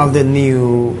beginning of the new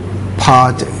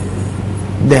part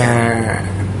there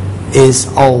is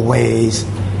always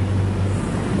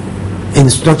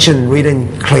instruction written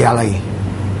clearly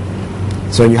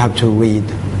so you have to read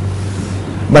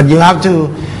but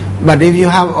if you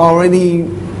have already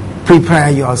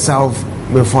prepared yourself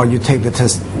before you take the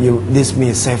test this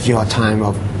may save your time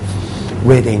of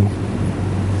reading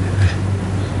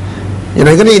อย่างไ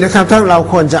รก็ดีนะครับถ้าเรา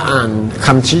ควรจะอ่านค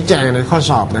ำชี้แจงในข้อ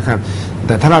สอบนะครับแ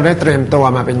ต่ถ้าเราได้เตรียมตัว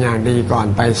มาเป็นอย่างดีก่อน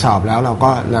ไปสอบแล้วเร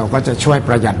าก็จะช่วยป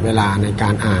ระหยัดเวลาในกา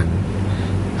รอ่าน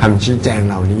คำชี้แจง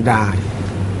เหล่านี้ได้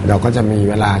เราก็จะมี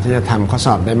เวลาที่จะทำข้อส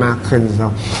อบได้มากขึ้น so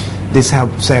this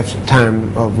helps save time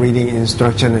of reading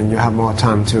instruction and you have more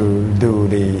time to do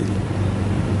the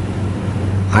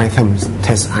items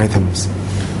test items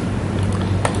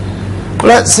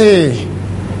let's see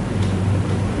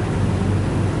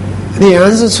the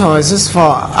answer choices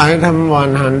for item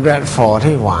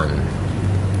 141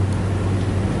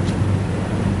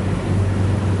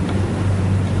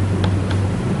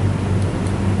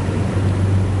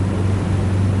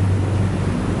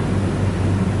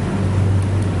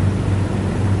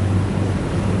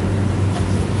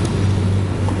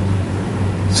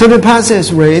 So the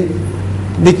passage read,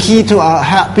 the key to a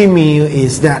happy meal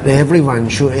is that everyone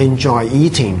should enjoy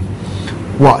eating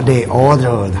what they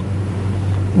ordered.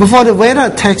 Before the waiter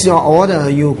takes your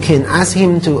order, you can ask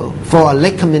him for a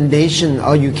recommendation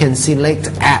or you can select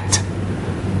at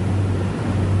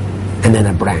and then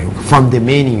a blank from the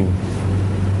menu.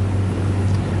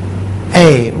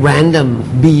 A.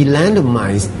 Random. B.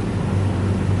 Randomized.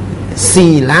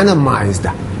 C. Randomized.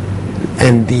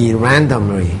 And D.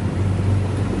 Randomly.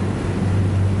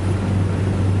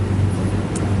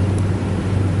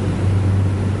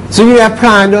 So you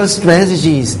apply those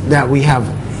strategies that we have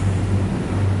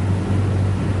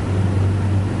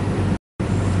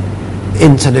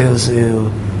introduced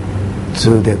you to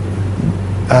the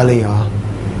earlier.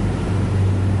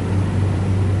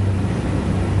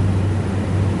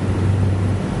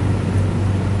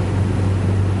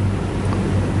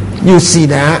 You see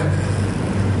that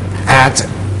at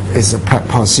is a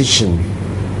preposition.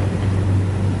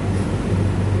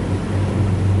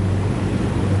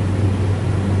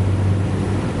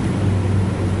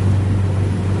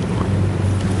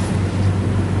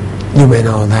 You may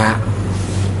know that.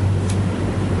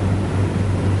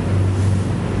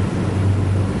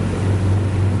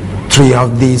 Three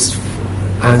of these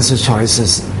answer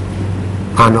choices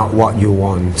are not what you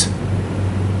want.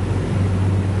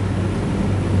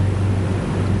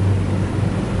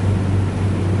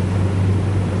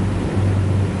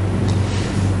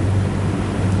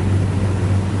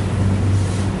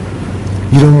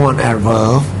 You don't want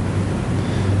adverb.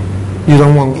 You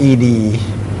don't want ed.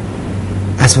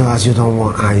 As well as you don't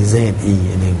want IZE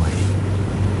anyway.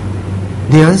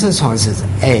 The answer choice is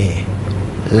A.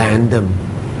 Random.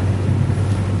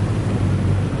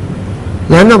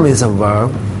 Random is a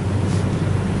verb,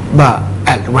 but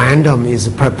at random is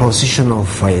a prepositional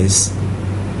phrase.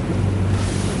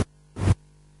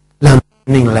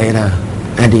 Learning later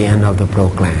at the end of the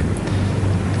program.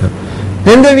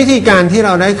 นั้นด้วยวิธีการที่เร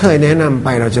าได้เคยแนะนำไป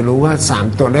เราจะรู้ว่า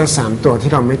3ตัวเลข3ตัว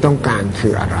ที่เราไม่ต้องการคื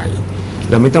ออะไร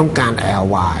เราไม่ต้องการ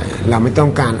ly เราไม่ต้อ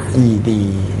งการ ed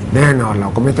แน่นอนเรา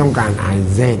ก็ไม่ต้องการ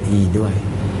ize ด้วย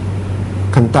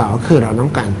คำตอบก็คือเราต้อ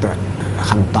งการตัว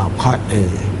คำตอบข้อ A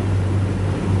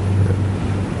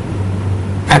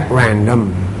at random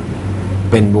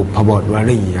เป็นบุพบทว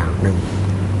ลีอย่างหนึ่ง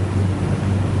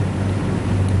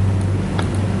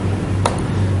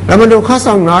แล้วมาดูข้อ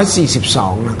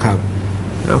242นะครับ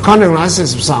ข้อ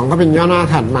142ก็เป็นย่อหน้า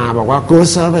ถัดมาบอกว่า good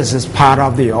service is part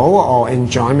of the overall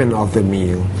enjoyment of the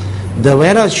meal the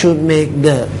waiter should make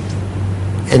the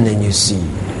and then you see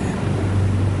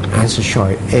answer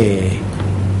choice A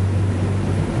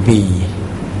B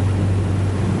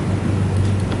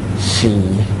C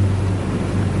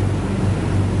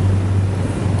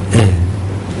and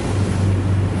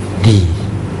D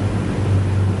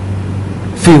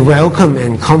feel welcome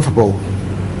and comfortable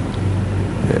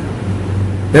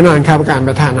แน่นอนครับการไป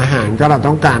ทานอาหารก็เรา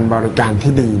ต้องการบริการ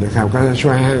ที่ดีนะครับก็จะช่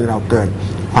วยให้เราเกิด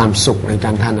ความสุขในก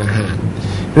ารทานอาหาร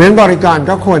ดังนั้นบริการ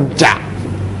ก็ควรจะ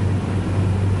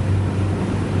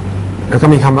แล้วก็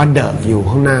มีคำว่า the อยู่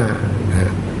ข้างหน้าน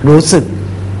ะรู้สึก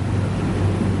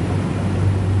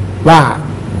ว่า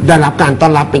ได้รับการต้อ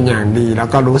นรับเป็นอย่างดีแล้ว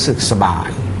ก็รู้สึกสบาย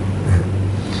น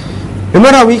ะเมื่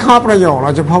อเราวิเคราะห์ประโยคเร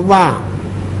าจะพบว่า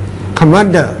คำว่า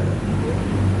the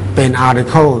เป็น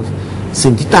article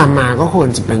สิ่งที่ตามมาก็ควร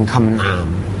จะเป็นคำนาม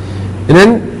ดังนั้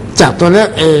นจากตัวเลือก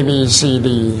A B C D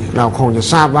เราคงจะ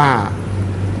ทราบว่า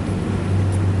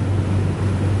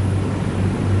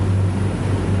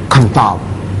คำตอบ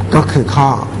ก็คือข้อ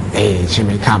A ใช่ไห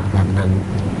มครับแบบนั้น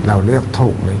เราเลือกถู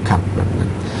กไหมครับแบบนั้น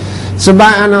so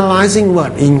by analyzing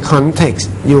word in context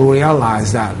you realize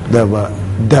that the word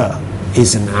the is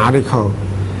an article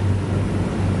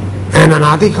and an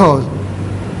article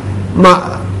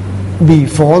be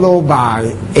followed by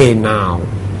a noun.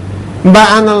 By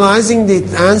analyzing the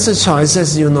answer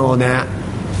choices, you know that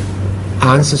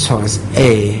answer choice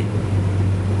A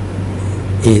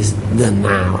is the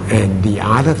noun and the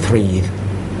other three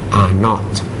are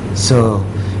not. So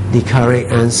the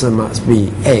correct answer must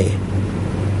be A.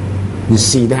 You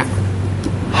see that?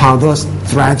 How does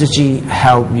strategy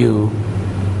help you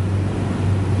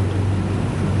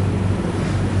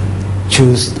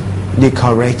choose the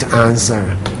correct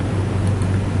answer?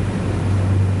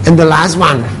 And the last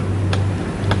one.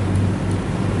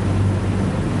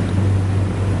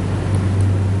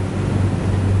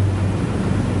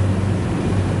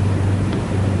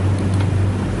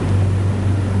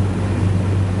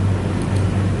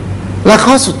และ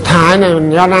ข้อสุดท้ายใน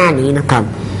ย่อหน้านี้นะครับ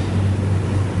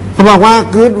เขาบอกว่า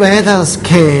good weather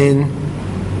can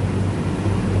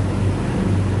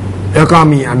แล้วก็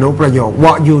มีอนุประโยค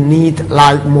what you need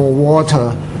like more water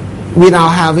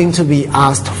without having to be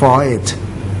asked for it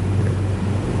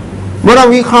เมื่อเรา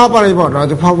วิเคราะห์บริบทเรา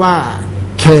จะพบว่า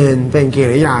can เป็นก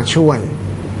ริยาช่วย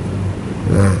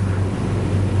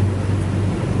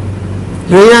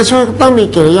กริยาช่วยต้องมี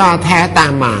กริยาแท้ตา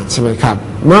มมาใช่ไหมครับ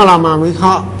เมื่อเรามาวิเคร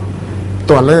าะห์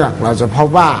ตัวเลือกเราจะพบ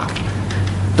ว่า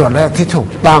ตัวเลือกที่ถูก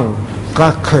ต้องก็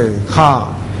คือข้อ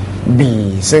B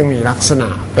ซึ่งมีลักษณะ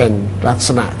เป็นลักษ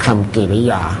ณะคำกริ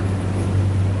ยา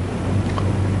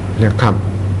นะครับ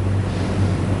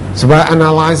So by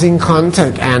analyzing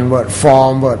context and word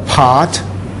form, word part,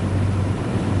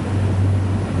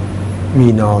 we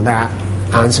know that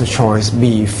answer choice B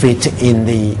fit in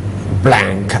the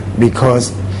blank because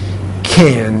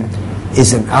can is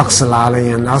an auxiliary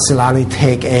and auxiliary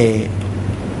take a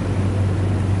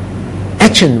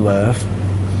action verb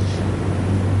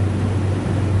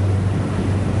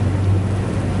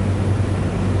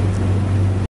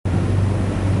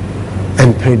and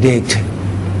predict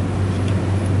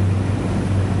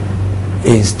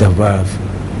is the verb.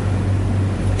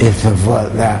 It's the verb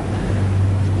that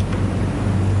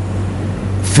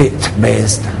fit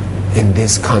best in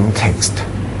this context.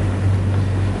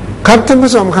 ครับท่าน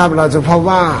ผู้ชมครับเราจะพบ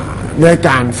ว่าด้วยก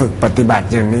ารฝึกปฏิบัติ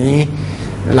อย่างนี้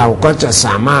เราก็จะส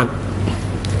ามารถ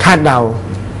คาดเดา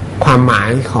ความหมาย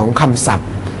ของคำศัพท์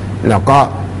แล้วก็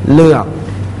เลือก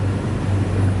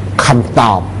คำต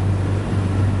อบ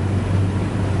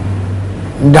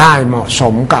ได้เหมาะส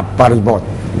มกับบริบท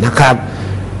นะครับ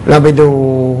เราไปดู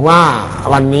ว่า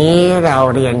วันนี้เรา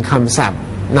เรียนคำศัพท์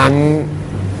นั้น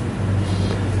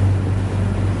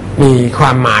มีคว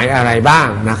ามหมายอะไรบ้าง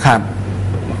นะครับ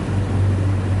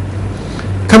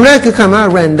คำแรกคือคำว่า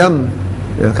random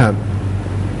นะครับ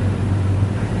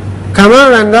คำว่า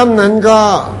random นั้นก็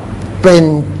เป็น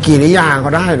กริยาก็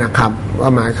ได้นะครับ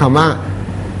หมายความว่า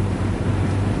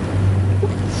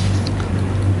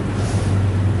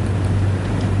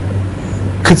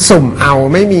คือสุ่มเอา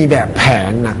ไม่มีแบบแผ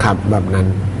นนะครับแบบนั้น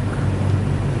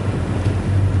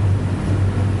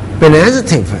เป็น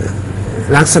adjective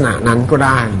ลักษณะนั้นก็ไ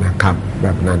ด้นะครับแบ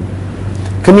บนั้น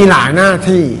คือมีหลายหน้า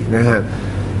ที่นะครับ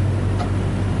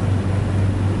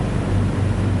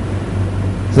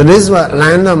So this word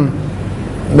random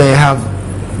may have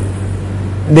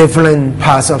different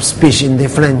parts of speech in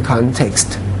different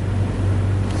context.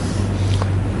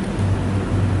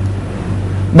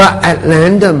 But at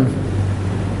random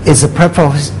is a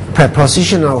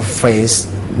prepositional phrase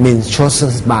means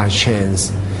chosen by chance.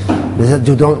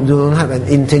 You don't have an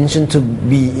intention to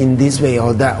be in this way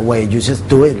or that way. You just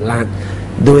do it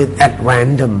at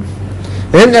random.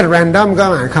 Then at random ก็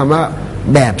หมายความว่า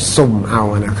แบบสุ่มเอา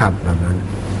นะครับแบบนั้น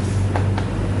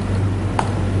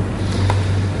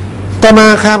ต่อมา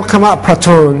ครับคำว่า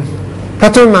patron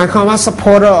หมายความว่า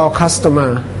supporter or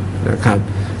customer นะครับ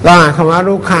เราหมายความว่า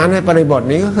ลูกค้าในบริบท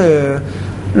นี้ก็คือ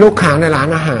ลูกค้าในร้าน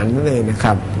อาหารนั่นเองนะค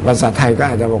รับภาษาไทยก็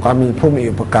อาจจะบอกว่ามีผู้มี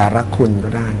อุปการะคุณก็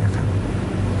ได้นะครับ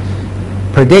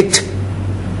predict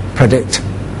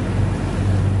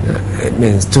it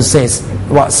means to say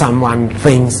what someone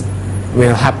thinks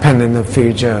will happen in the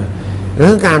future นั่น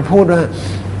คือการพูดว่า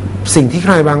สิ่งที่ใค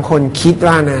รบางคนคิด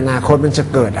ว่าในอนาคตมันจะ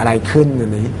เกิดอะไรขึ้นอย่า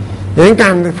งนี้ดังนั้นกา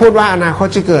รพูดว่าอนาคต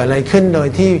จะเกิดอะไรขึ้นโดย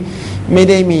ที่ไม่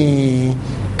ได้มี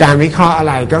การวิเคราะห์อะ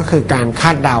ไรก็คือการค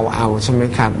าดเดาเอาใช่ไหม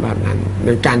ครับแบบนั้นห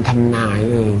รือการทำนาย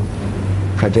เอง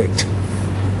predict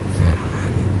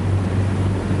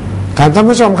ครับท่าน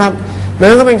ผู้ชมครับนั่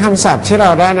นก็เป็นคำศัพท์ที่เรา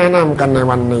ได้แนะนำกันใน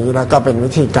วันนี้แล้วก็เป็นวิ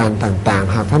ธีการต่าง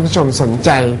ๆหากท่านผู้ชมสนใจ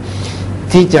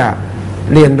ที่จะ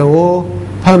เรียนรู้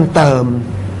เพิ่มเติม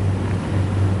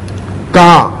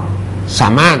ก็สา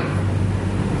มารถ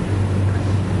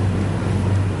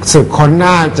สืบค้นไ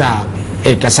ด้จากเอ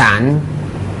กสาร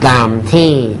ตามที่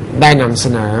ได้นำเส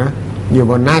นออยู่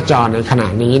บนหน้าจอในขณะ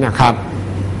นี้นะครับ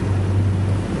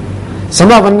สำ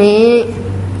หรับวันนี้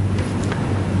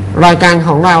รายการข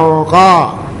องเราก็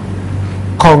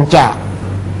คงจะ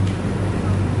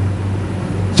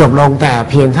จบลงแต่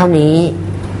เพียงเท่านี้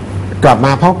กลับม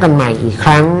าพบกันใหม่อีกค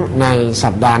รั้งในสั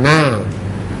ปดาห์หน้า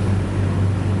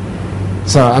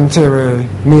So until we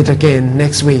meet again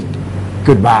next week,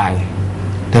 goodbye.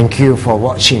 Thank you for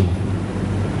watching.